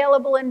readily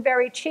available and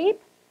very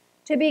cheap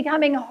to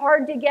becoming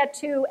hard to get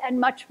to and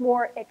much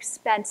more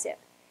expensive.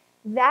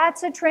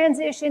 That's a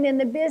transition in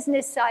the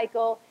business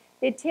cycle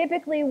that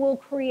typically will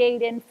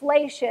create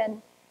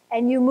inflation,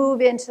 and you move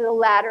into the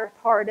latter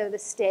part of the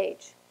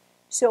stage.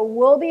 So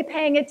we'll be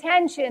paying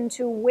attention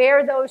to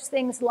where those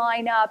things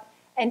line up,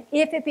 and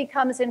if it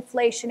becomes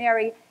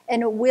inflationary,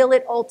 and will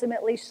it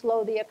ultimately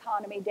slow the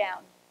economy down.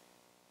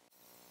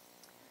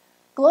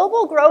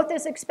 Global growth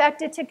is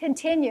expected to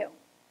continue.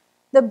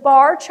 The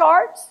bar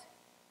charts,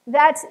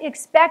 that's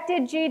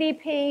expected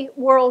GDP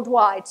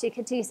worldwide. So you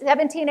can see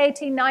 17,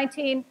 18,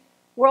 19,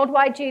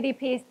 worldwide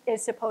GDP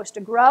is supposed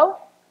to grow.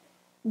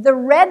 The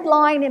red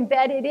line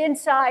embedded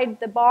inside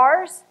the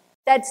bars,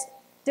 that's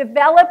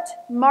developed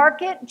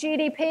market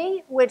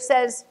GDP, which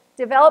says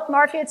developed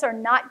markets are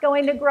not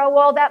going to grow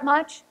all that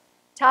much.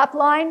 Top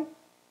line,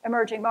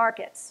 emerging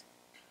markets.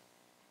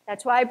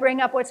 That's why I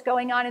bring up what's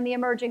going on in the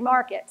emerging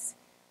markets.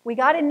 We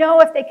got to know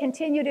if they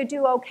continue to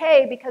do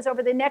okay, because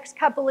over the next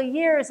couple of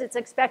years, it's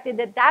expected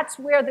that that's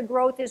where the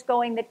growth is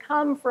going to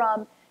come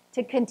from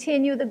to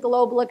continue the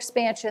global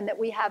expansion that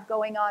we have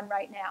going on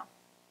right now.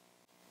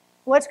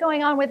 What's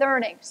going on with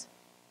earnings?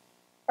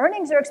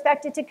 Earnings are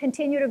expected to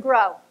continue to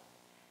grow.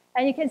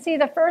 And you can see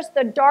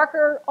the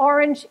darker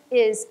orange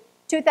is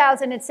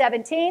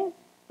 2017.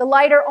 The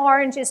lighter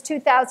orange is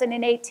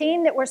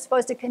 2018, that we're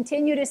supposed to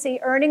continue to see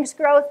earnings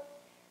growth.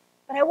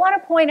 But I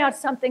want to point out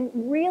something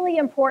really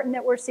important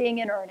that we're seeing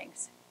in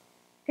earnings.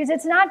 Because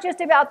it's not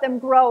just about them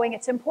growing,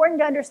 it's important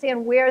to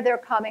understand where they're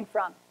coming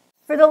from.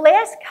 For the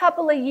last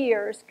couple of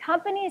years,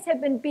 companies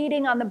have been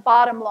beating on the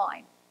bottom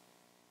line.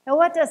 Now,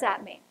 what does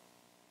that mean?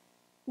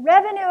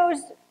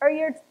 Revenues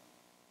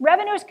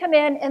come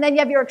in, and then you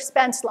have your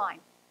expense line.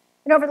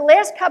 And over the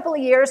last couple of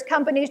years,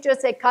 companies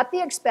just say, cut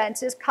the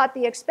expenses, cut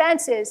the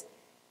expenses.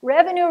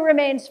 Revenue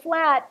remains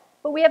flat,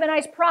 but we have a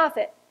nice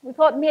profit. We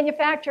call it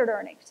manufactured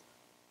earnings.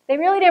 They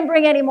really didn't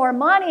bring any more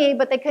money,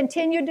 but they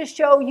continued to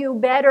show you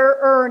better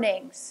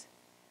earnings.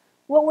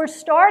 What we're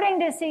starting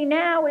to see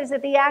now is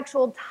that the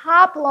actual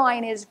top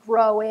line is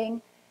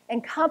growing,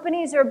 and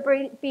companies are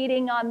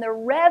beating on the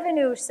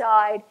revenue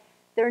side.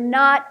 They're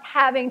not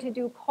having to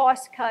do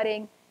cost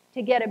cutting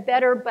to get a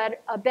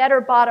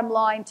better bottom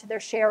line to their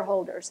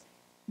shareholders.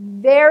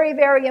 Very,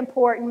 very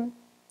important.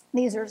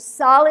 These are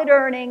solid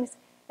earnings,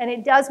 and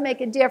it does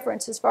make a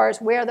difference as far as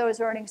where those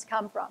earnings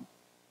come from.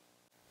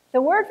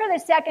 The word for the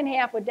second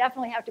half would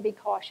definitely have to be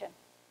caution.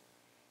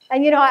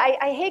 And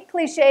I hate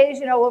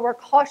cliches, we're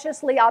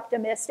cautiously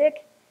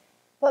optimistic.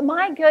 But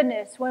my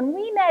goodness, when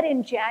we met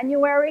in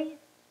January,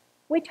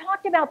 we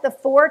talked about the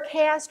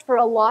forecast for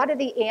a lot of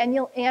the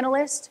annual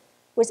analysts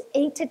was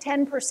 8 to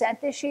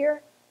 10% this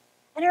year.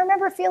 And I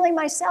remember feeling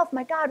myself,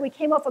 my God, we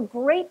came off a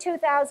great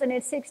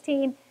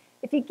 2016.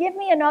 If you give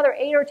me another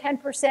 8 or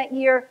 10%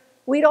 year,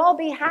 we'd all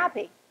be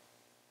happy.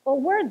 Well,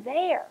 we're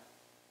there.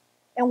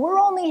 And we're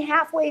only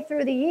halfway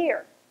through the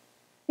year.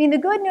 I mean, the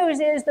good news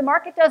is the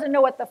market doesn't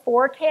know what the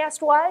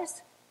forecast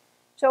was.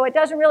 So it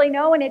doesn't really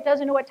know, and it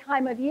doesn't know what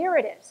time of year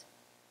it is.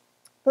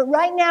 But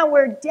right now,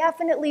 we're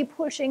definitely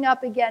pushing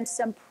up against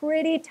some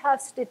pretty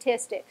tough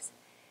statistics.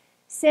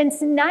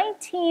 Since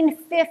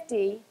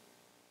 1950,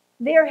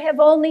 there have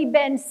only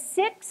been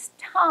 6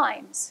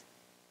 times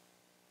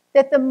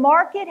that the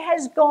market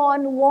has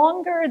gone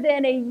longer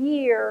than a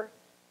year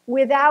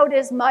without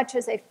as much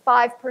as a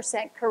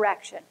 5%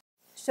 correction.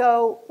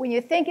 So when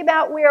you think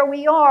about where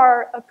we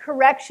are, a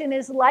correction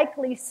is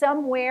likely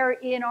somewhere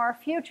in our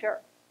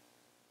future.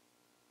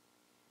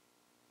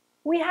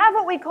 We have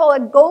what we call a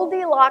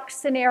Goldilocks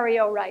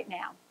scenario right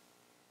now.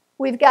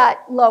 We've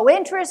got low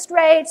interest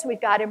rates,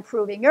 we've got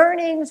improving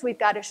earnings, we've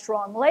got a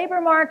strong labor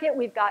market,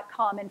 we've got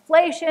calm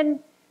inflation.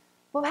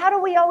 Well, how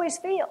do we always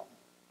feel?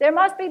 There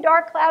must be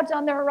dark clouds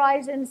on the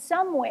horizon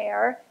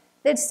somewhere,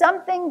 that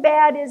something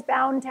bad is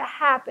bound to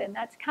happen.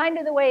 That's kind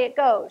of the way it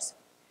goes.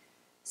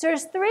 So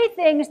there's 3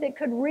 things that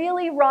could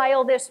really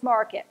rile this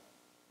market.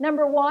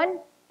 Number 1,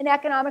 an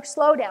economic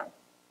slowdown.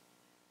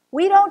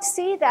 We don't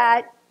see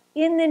that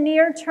in the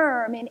near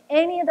term in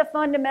any of the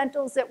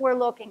fundamentals that we're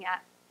looking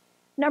at.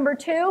 Number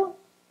 2,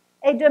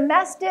 a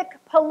domestic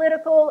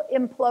political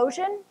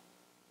implosion.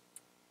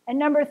 And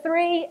number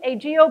 3, a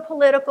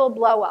geopolitical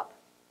blow-up.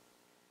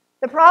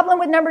 The problem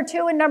with number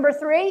 2 and number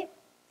 3,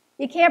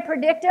 You can't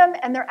predict them,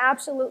 and they're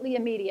absolutely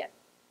immediate.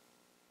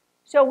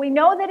 So we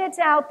know that it's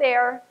out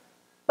there,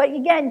 but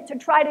again, to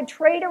try to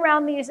trade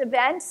around these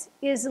events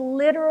is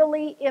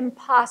literally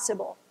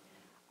impossible.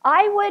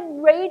 I would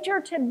wager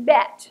to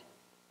bet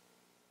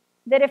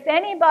that if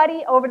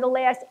anybody over the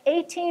last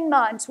 18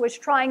 months was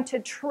trying to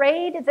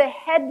trade the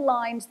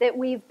headlines that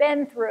we've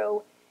been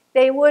through,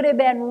 they would have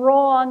been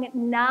wrong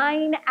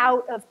 9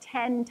 out of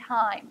 10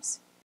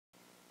 times.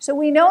 So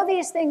we know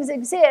these things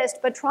exist,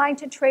 but trying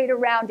to trade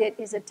around it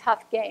is a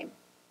tough game.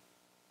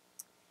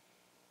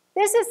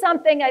 This is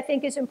something I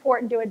think is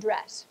important to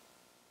address.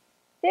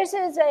 This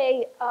is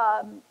a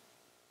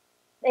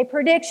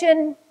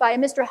prediction by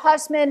Mr.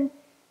 Hussman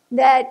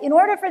that in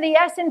order for the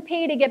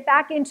S&P to get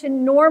back into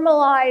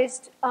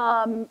normalized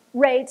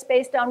rates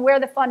based on where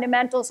the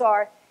fundamentals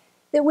are,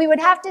 that we would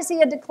have to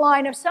see a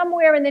decline of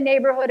somewhere in the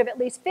neighborhood of at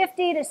least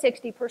 50 to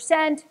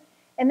 60%,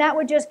 and that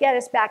would just get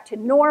us back to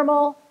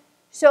normal.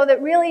 So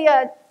that really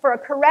for a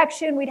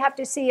correction, we'd have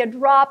to see a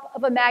drop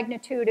of a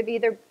magnitude of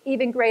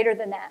even greater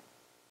than that.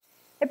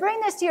 I bring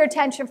this to your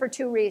attention for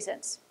 2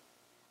 reasons.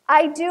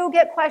 I do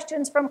get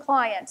questions from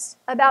clients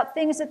about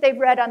things that they've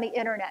read on the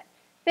internet,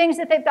 things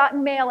that they've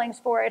gotten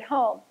mailings for at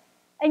home.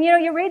 And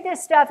you read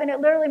this stuff and it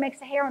literally makes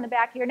the hair on the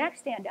back of your neck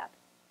stand up.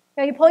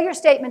 You pull your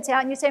statements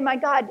out and you say, my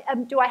God,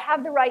 do I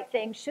have the right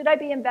thing? Should I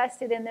be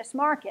invested in this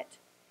market?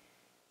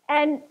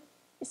 And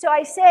so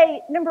I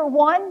say, number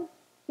one,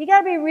 you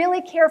got to be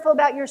really careful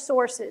about your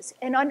sources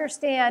and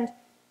understand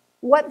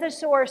what the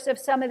source of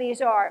some of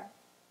these are.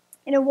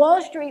 And in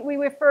Wall Street, we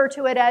refer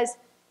to it as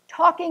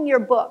talking your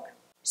book.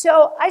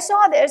 So I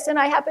saw this and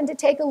I happened to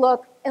take a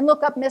look and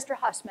look up Mr.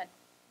 Hussman.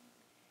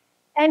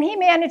 And he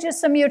manages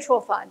some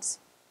mutual funds.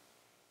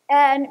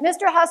 And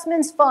Mr.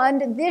 Hussman's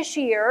fund this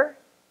year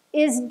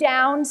is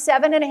down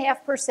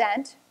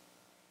 7.5%.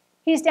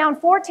 He's down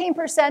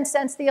 14%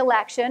 since the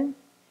election.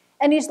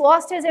 And he's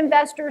lost his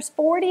investors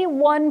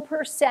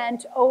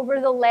 41%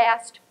 over the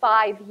last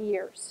 5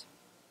 years.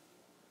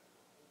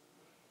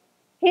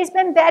 He's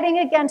been betting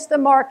against the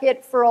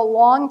market for a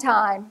long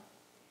time.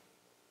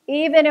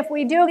 Even if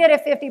we do get a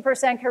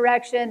 50%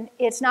 correction,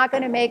 it's not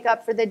going to make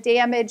up for the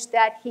damage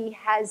that he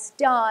has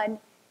done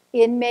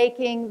in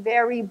making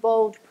very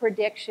bold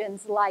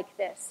predictions like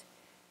this.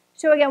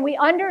 So again, we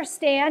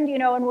understand,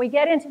 when we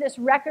get into this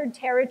record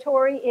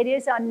territory, it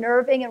is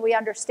unnerving, and we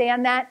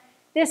understand that.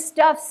 This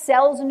stuff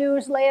sells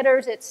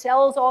newsletters, it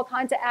sells all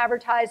kinds of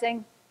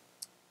advertising.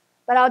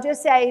 But I'll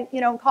just say,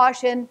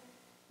 caution,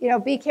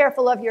 be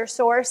careful of your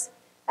source.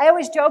 I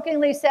always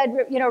jokingly said,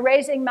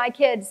 raising my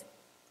kids,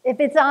 if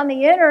it's on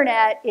the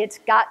internet, it's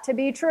got to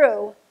be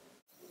true.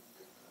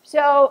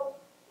 So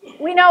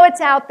we know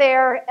it's out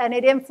there and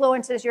it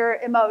influences your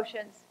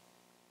emotions.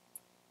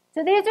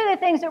 So these are the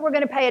things that we're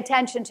going to pay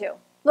attention to.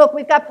 Look,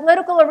 we've got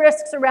political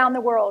risks around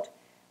the world.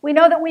 We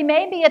know that we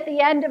may be at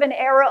the end of an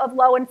era of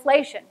low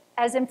inflation.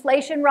 As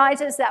inflation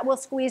rises, that will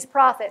squeeze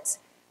profits.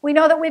 We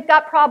know that we've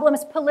got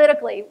problems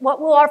politically.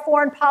 What will our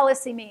foreign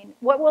policy mean?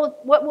 What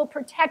will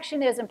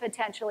protectionism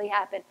potentially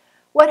happen?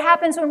 What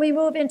happens when we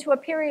move into a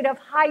period of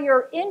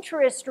higher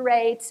interest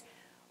rates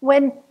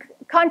when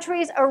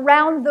countries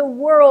around the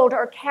world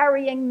are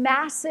carrying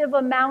massive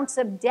amounts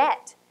of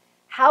debt?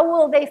 How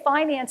will they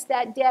finance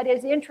that debt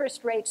as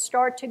interest rates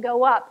start to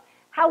go up?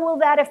 How will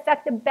that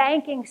affect the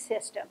banking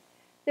system?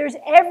 There's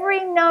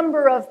every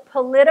number of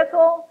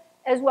political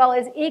as well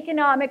as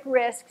economic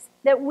risks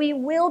that we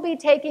will be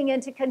taking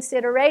into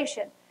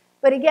consideration.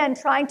 But again,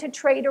 trying to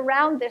trade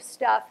around this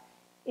stuff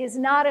is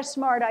not a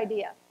smart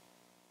idea.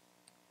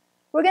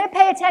 We're going to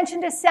pay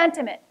attention to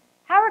sentiment.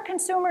 How are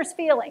consumers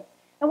feeling?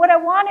 And what I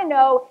want to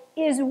know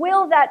is,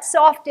 will that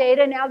soft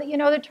data, now that you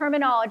know the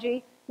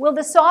terminology, will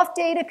the soft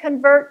data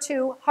convert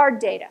to hard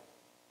data?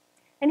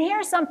 And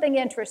here's something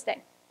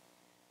interesting.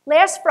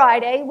 Last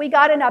Friday, we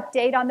got an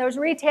update on those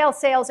retail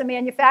sales and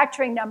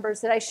manufacturing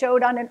numbers that I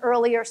showed on an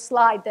earlier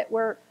slide that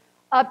were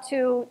up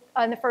to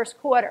in the first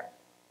quarter.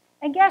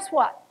 And guess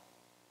what?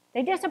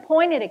 They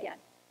disappointed again.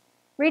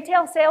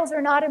 Retail sales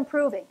are not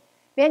improving.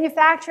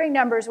 Manufacturing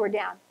numbers were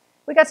down.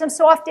 We got some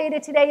soft data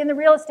today in the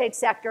real estate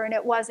sector, and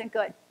it wasn't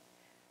good.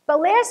 But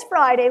last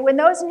Friday, when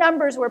those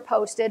numbers were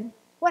posted,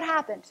 what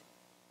happened?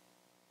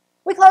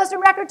 We closed in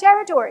record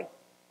territory.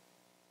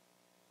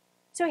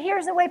 So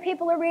here's the way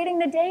people are reading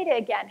the data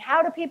again.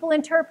 How do people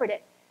interpret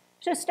it?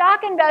 So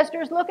stock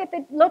investors looked at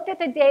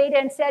the data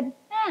and said,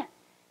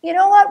 you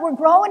know what, we're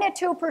growing at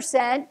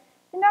 2%.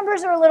 The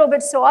numbers are a little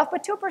bit soft,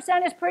 but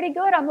 2% is pretty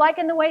good. I'm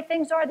liking the way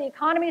things are. The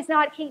economy's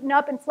not heating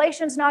up.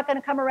 Inflation's not going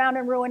to come around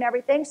and ruin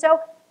everything. So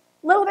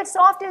a little bit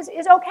soft is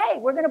okay.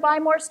 We're going to buy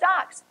more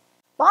stocks.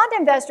 Bond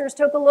investors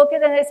took a look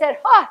at it and they said,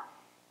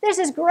 this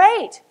is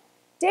great.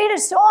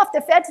 Data's soft.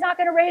 The Fed's not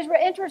going to raise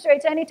interest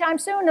rates anytime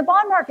soon. The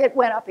bond market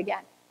went up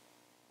again.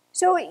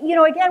 So,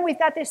 again, we've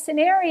got this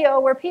scenario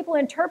where people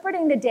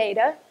interpreting the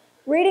data,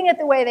 reading it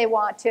the way they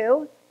want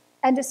to,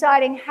 and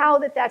deciding how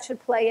that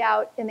should play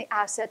out in the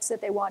assets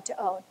that they want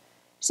to own.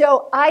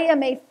 So I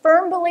am a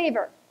firm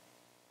believer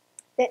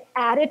that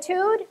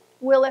attitude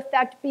will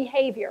affect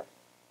behavior.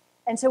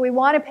 And so we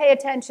want to pay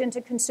attention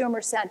to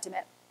consumer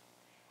sentiment.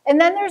 And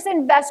then there's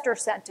investor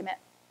sentiment.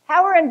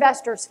 How are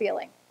investors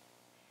feeling?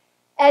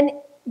 And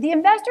the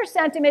investor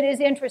sentiment is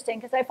interesting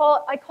because I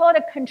call it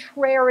a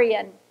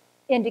contrarian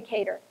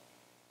indicator.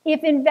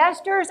 If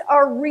investors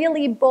are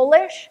really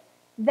bullish,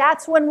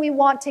 that's when we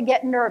want to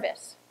get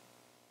nervous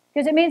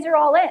because it means they're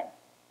all in.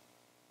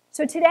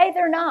 So today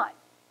they're not.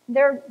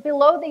 They're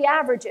below the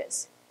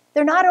averages.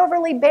 They're not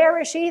overly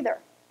bearish either.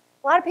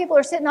 A lot of people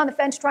are sitting on the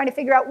fence trying to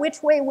figure out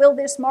which way will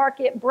this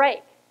market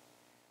break.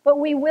 But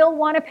we will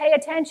want to pay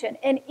attention.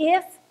 And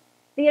if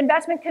the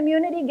investment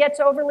community gets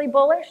overly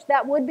bullish,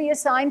 that would be a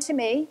sign to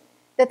me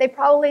that they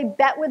probably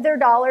bet with their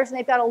dollars and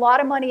they've got a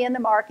lot of money in the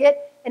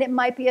market, and it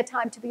might be a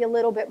time to be a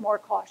little bit more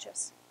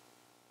cautious.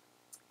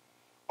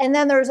 And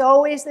then there's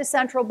always the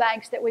central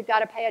banks that we've got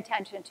to pay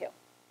attention to.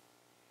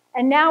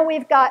 And now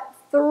we've got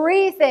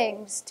 3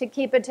 things to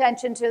keep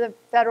attention to the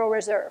Federal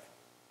Reserve.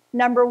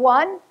 Number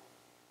 1,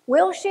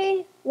 will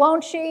she,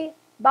 won't she,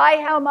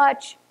 by how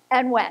much,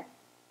 and when?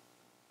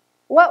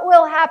 What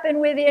will happen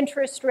with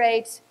interest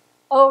rates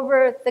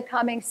over the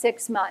coming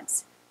 6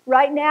 months?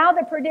 Right now,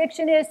 the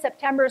prediction is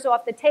September's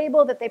off the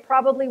table, that they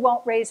probably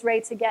won't raise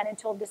rates again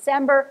until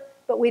December,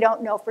 but we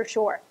don't know for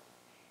sure.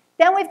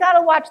 Then we've got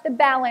to watch the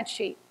balance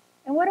sheet.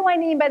 And what do I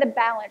mean by the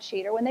balance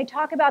sheet? Or when they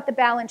talk about the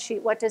balance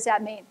sheet, what does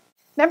that mean?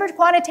 Remember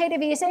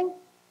quantitative easing?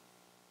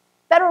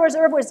 Federal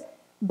Reserve was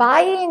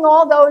buying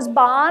all those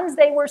bonds.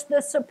 They were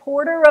the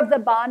supporter of the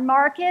bond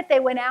market. They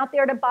went out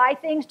there to buy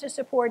things to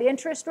support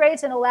interest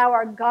rates and allow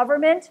our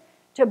government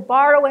to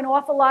borrow an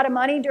awful lot of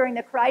money during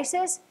the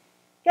crisis.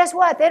 Guess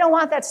what? They don't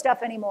want that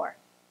stuff anymore.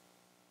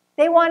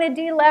 They want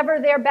to delever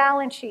their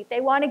balance sheet.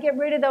 They want to get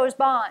rid of those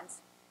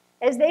bonds.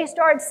 As they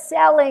start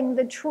selling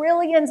the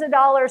trillions of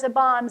dollars of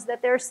bonds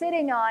that they're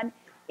sitting on,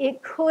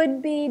 it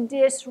could be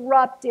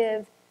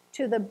disruptive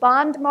to the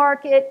bond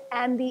market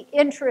and the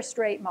interest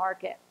rate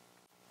market.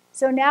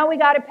 So now we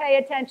got to pay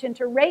attention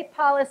to rate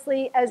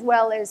policy as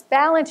well as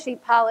balance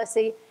sheet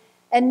policy.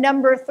 And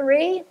number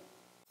 3,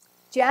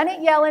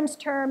 Janet Yellen's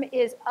term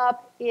is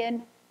up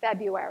in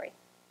February.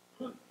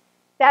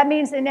 That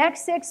means the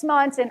next 6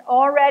 months, and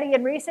already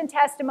in recent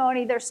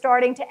testimony, they're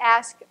starting to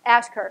ask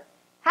her,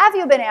 have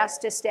you been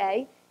asked to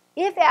stay?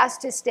 If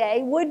asked to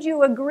stay, would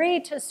you agree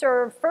to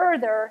serve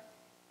further?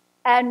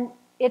 And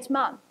it's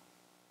mom.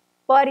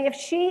 But if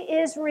she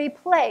is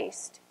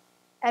replaced,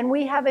 and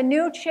we have a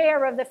new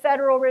chair of the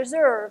Federal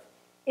Reserve,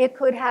 it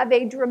could have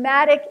a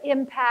dramatic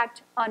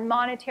impact on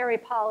monetary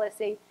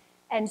policy,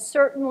 and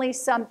certainly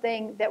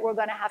something that we're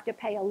going to have to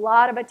pay a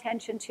lot of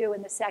attention to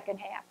in the second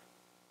half.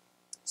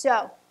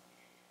 So,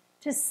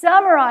 to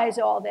summarize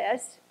all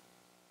this,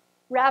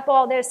 wrap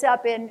all this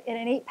up in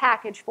a neat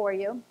package for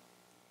you,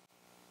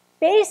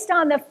 based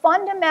on the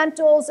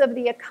fundamentals of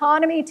the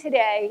economy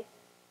today,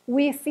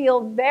 we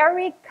feel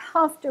very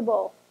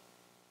comfortable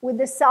with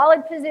the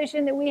solid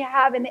position that we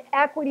have in the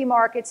equity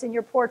markets in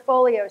your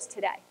portfolios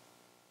today.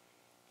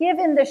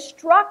 Given the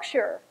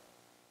structure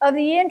of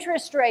the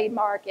interest rate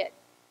market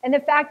and the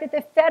fact that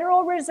the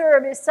Federal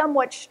Reserve is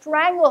somewhat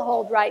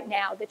stranglehold right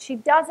now, that she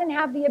doesn't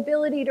have the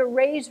ability to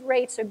raise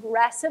rates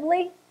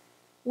aggressively,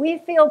 we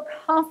feel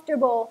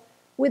comfortable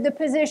with the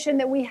position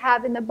that we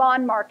have in the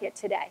bond market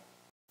today.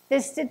 The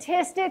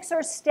statistics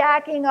are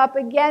stacking up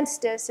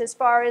against us as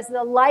far as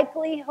the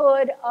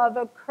likelihood of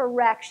a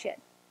correction.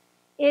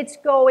 It's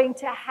going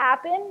to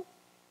happen.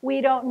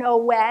 We don't know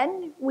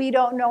when. We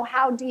don't know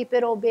how deep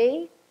it'll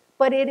be.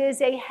 But it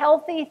is a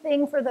healthy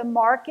thing for the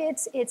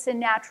markets. It's a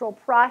natural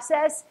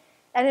process.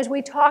 And as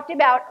we talked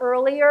about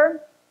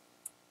earlier,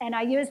 and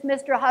I used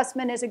Mr.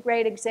 Hussman as a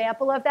great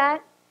example of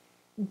that,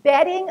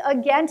 betting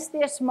against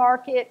this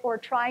market or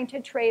trying to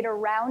trade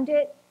around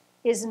it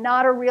is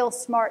not a real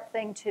smart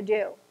thing to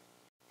do.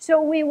 So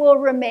we will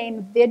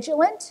remain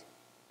vigilant,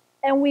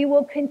 and we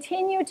will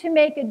continue to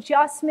make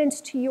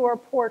adjustments to your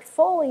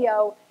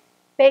portfolio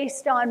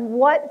based on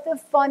what the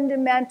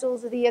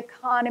fundamentals of the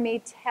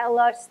economy tell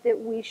us that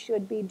we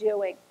should be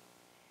doing.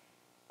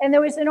 And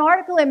there was an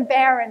article in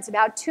Barron's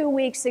about 2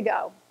 weeks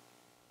ago.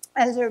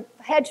 As a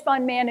hedge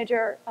fund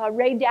manager,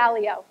 Ray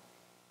Dalio,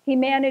 he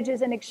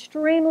manages an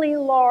extremely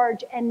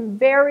large and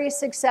very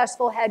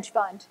successful hedge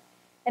fund.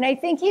 And I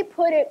think he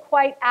put it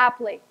quite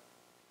aptly.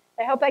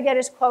 I hope I get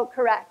his quote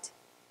correct.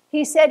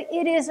 He said,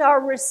 "It is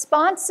our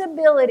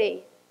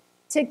responsibility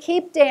to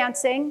keep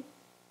dancing,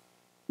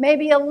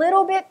 maybe a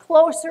little bit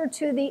closer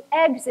to the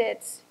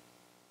exits,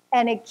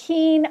 and a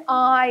keen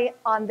eye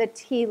on the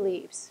tea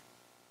leaves."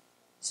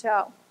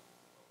 So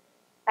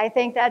I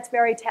think that's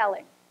very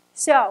telling.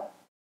 So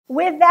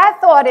with that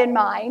thought in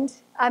mind,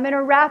 I'm going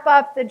to wrap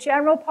up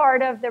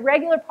the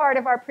regular part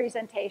of our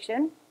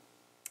presentation.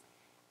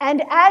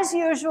 And as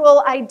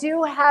usual, I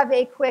do have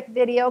a quick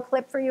video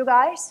clip for you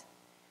guys.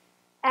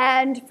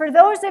 And for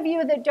those of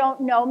you that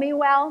don't know me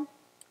well,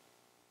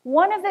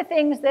 one of the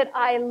things that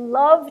I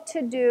love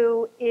to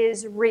do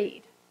is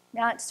read.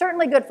 Now, it's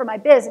certainly good for my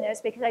business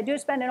because I do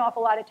spend an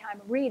awful lot of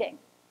time reading.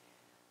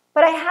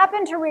 But I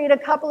happen to read a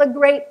couple of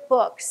great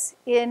books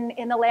in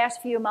the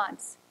last few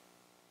months.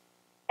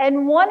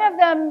 And one of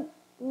them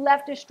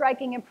left a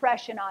striking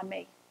impression on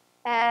me.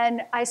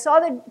 And I saw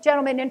the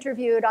gentleman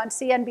interviewed on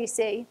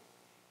CNBC,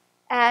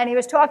 and he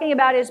was talking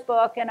about his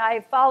book, and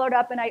I followed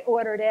up and I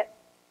ordered it.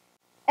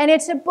 And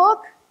it's a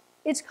book,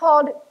 it's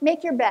called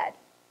Make Your Bed.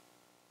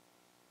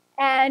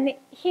 And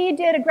he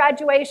did a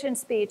graduation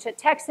speech at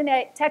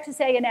Texas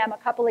A&M a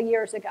couple of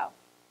years ago.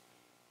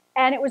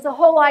 And it was the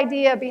whole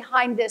idea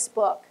behind this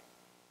book.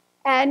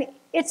 And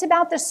it's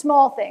about the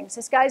small things.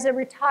 This guy's a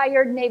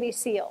retired Navy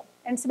SEAL,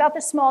 and it's about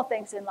the small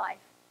things in life.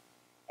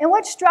 And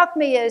what struck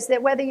me is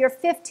that whether you're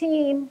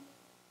 15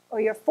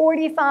 or you're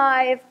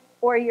 45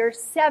 or you're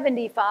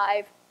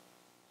 75,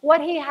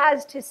 what he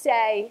has to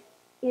say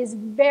is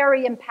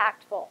very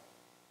impactful.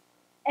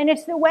 And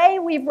it's the way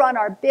we've run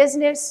our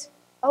business,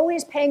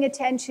 always paying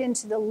attention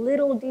to the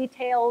little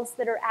details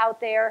that are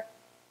out there.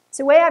 It's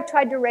the way I've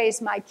tried to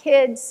raise my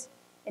kids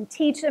and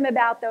teach them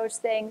about those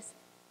things.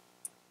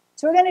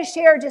 So we're going to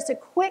share just a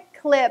quick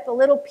clip, a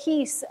little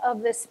piece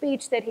of the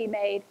speech that he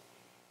made.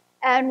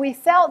 And we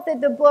felt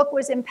that the book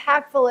was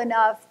impactful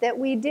enough that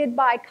we did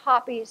buy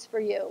copies for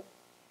you.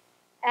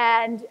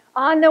 And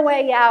on the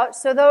way out,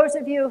 so those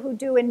of you who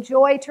do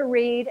enjoy to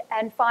read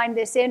and find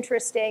this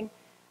interesting,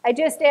 I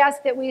just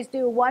ask that we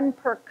do one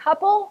per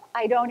couple.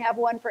 I don't have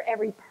one for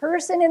every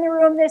person in the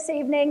room this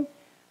evening.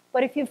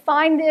 But if you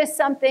find this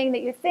something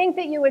that you think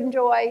that you would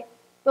enjoy,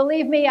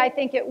 believe me, I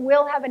think it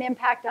will have an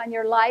impact on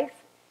your life.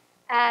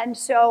 And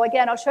so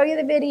again, I'll show you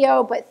the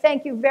video, but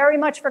thank you very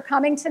much for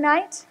coming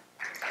tonight.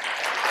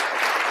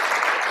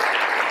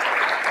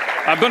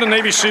 I've been a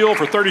Navy SEAL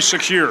for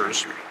 36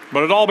 years,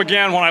 but it all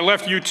began when I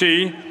left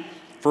UT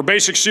for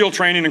basic SEAL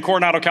training in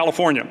Coronado,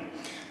 California.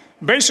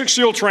 Basic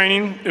SEAL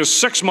training is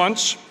 6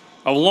 months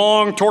of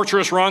long,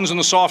 torturous runs in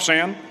the soft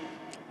sand,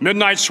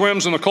 midnight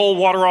swims in the cold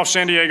water off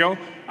San Diego,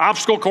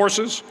 obstacle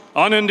courses,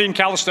 unending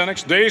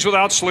calisthenics, days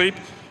without sleep,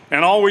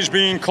 and always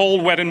being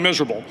cold, wet, and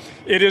miserable.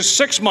 It is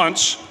 6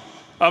 months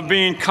of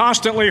being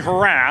constantly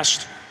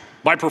harassed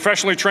by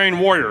professionally trained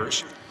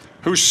warriors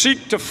who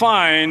seek to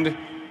find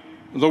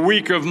the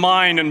weak of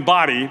mind and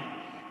body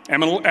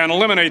and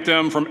eliminate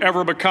them from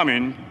ever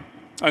becoming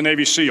a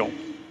Navy SEAL.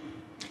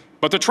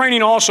 But the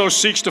training also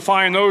seeks to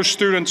find those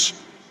students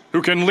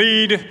who can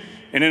lead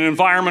in an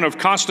environment of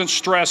constant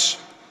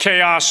stress,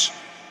 chaos,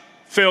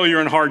 failure,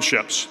 and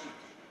hardships.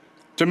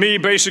 To me,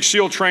 basic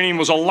SEAL training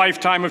was a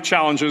lifetime of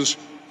challenges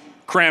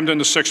crammed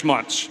into 6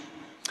 months.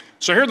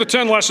 So here are the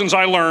 10 lessons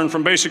I learned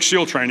from basic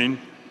SEAL training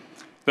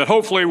that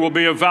hopefully will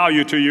be of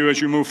value to you as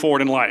you move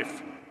forward in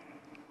life.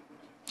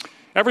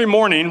 Every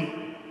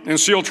morning in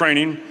SEAL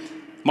training,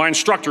 my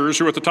instructors,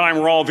 who at the time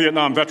were all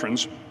Vietnam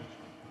veterans,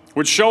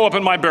 would show up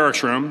in my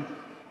barracks room,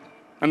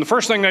 and the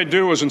first thing they'd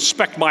do was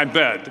inspect my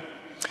bed.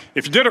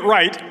 If you did it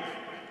right,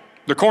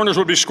 the corners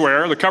would be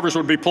square, the covers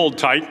would be pulled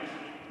tight,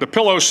 the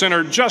pillow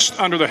centered just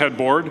under the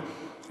headboard,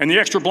 and the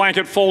extra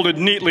blanket folded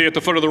neatly at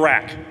the foot of the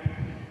rack.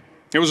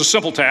 It was a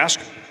simple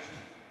task,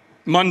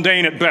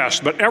 mundane at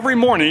best, but every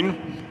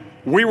morning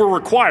we were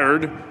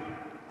required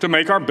to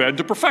make our bed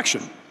to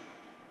perfection.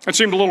 It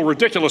seemed a little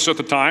ridiculous at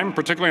the time,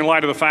 particularly in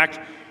light of the fact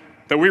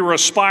that we were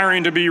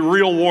aspiring to be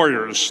real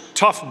warriors,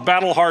 tough,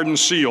 battle-hardened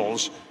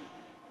SEALs.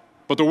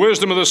 But the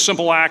wisdom of this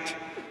simple act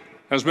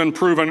has been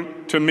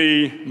proven to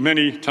me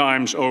many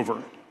times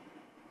over.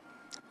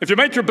 If you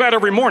make your bed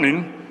every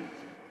morning,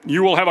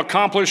 you will have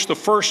accomplished the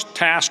first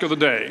task of the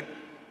day.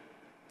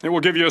 It will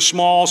give you a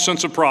small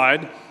sense of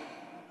pride,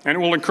 and it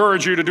will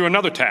encourage you to do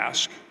another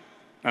task,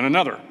 and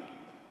another,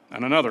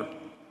 and another.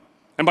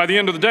 And by the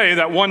end of the day,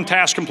 that one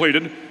task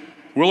completed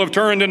will have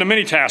turned into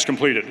many tasks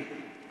completed.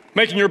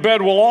 Making your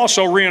bed will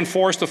also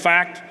reinforce the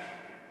fact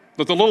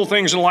that the little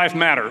things in life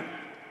matter.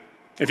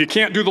 If you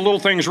can't do the little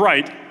things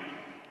right,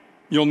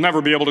 you'll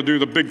never be able to do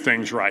the big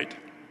things right.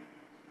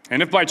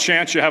 And if by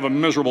chance you have a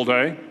miserable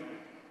day,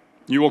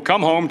 you will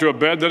come home to a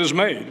bed that is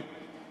made,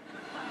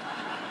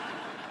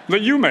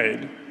 that you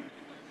made.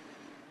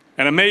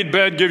 And a made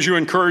bed gives you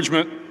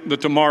encouragement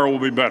that tomorrow will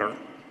be better.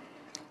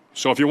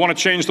 So if you want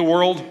to change the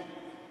world,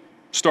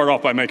 start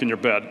off by making your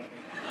bed.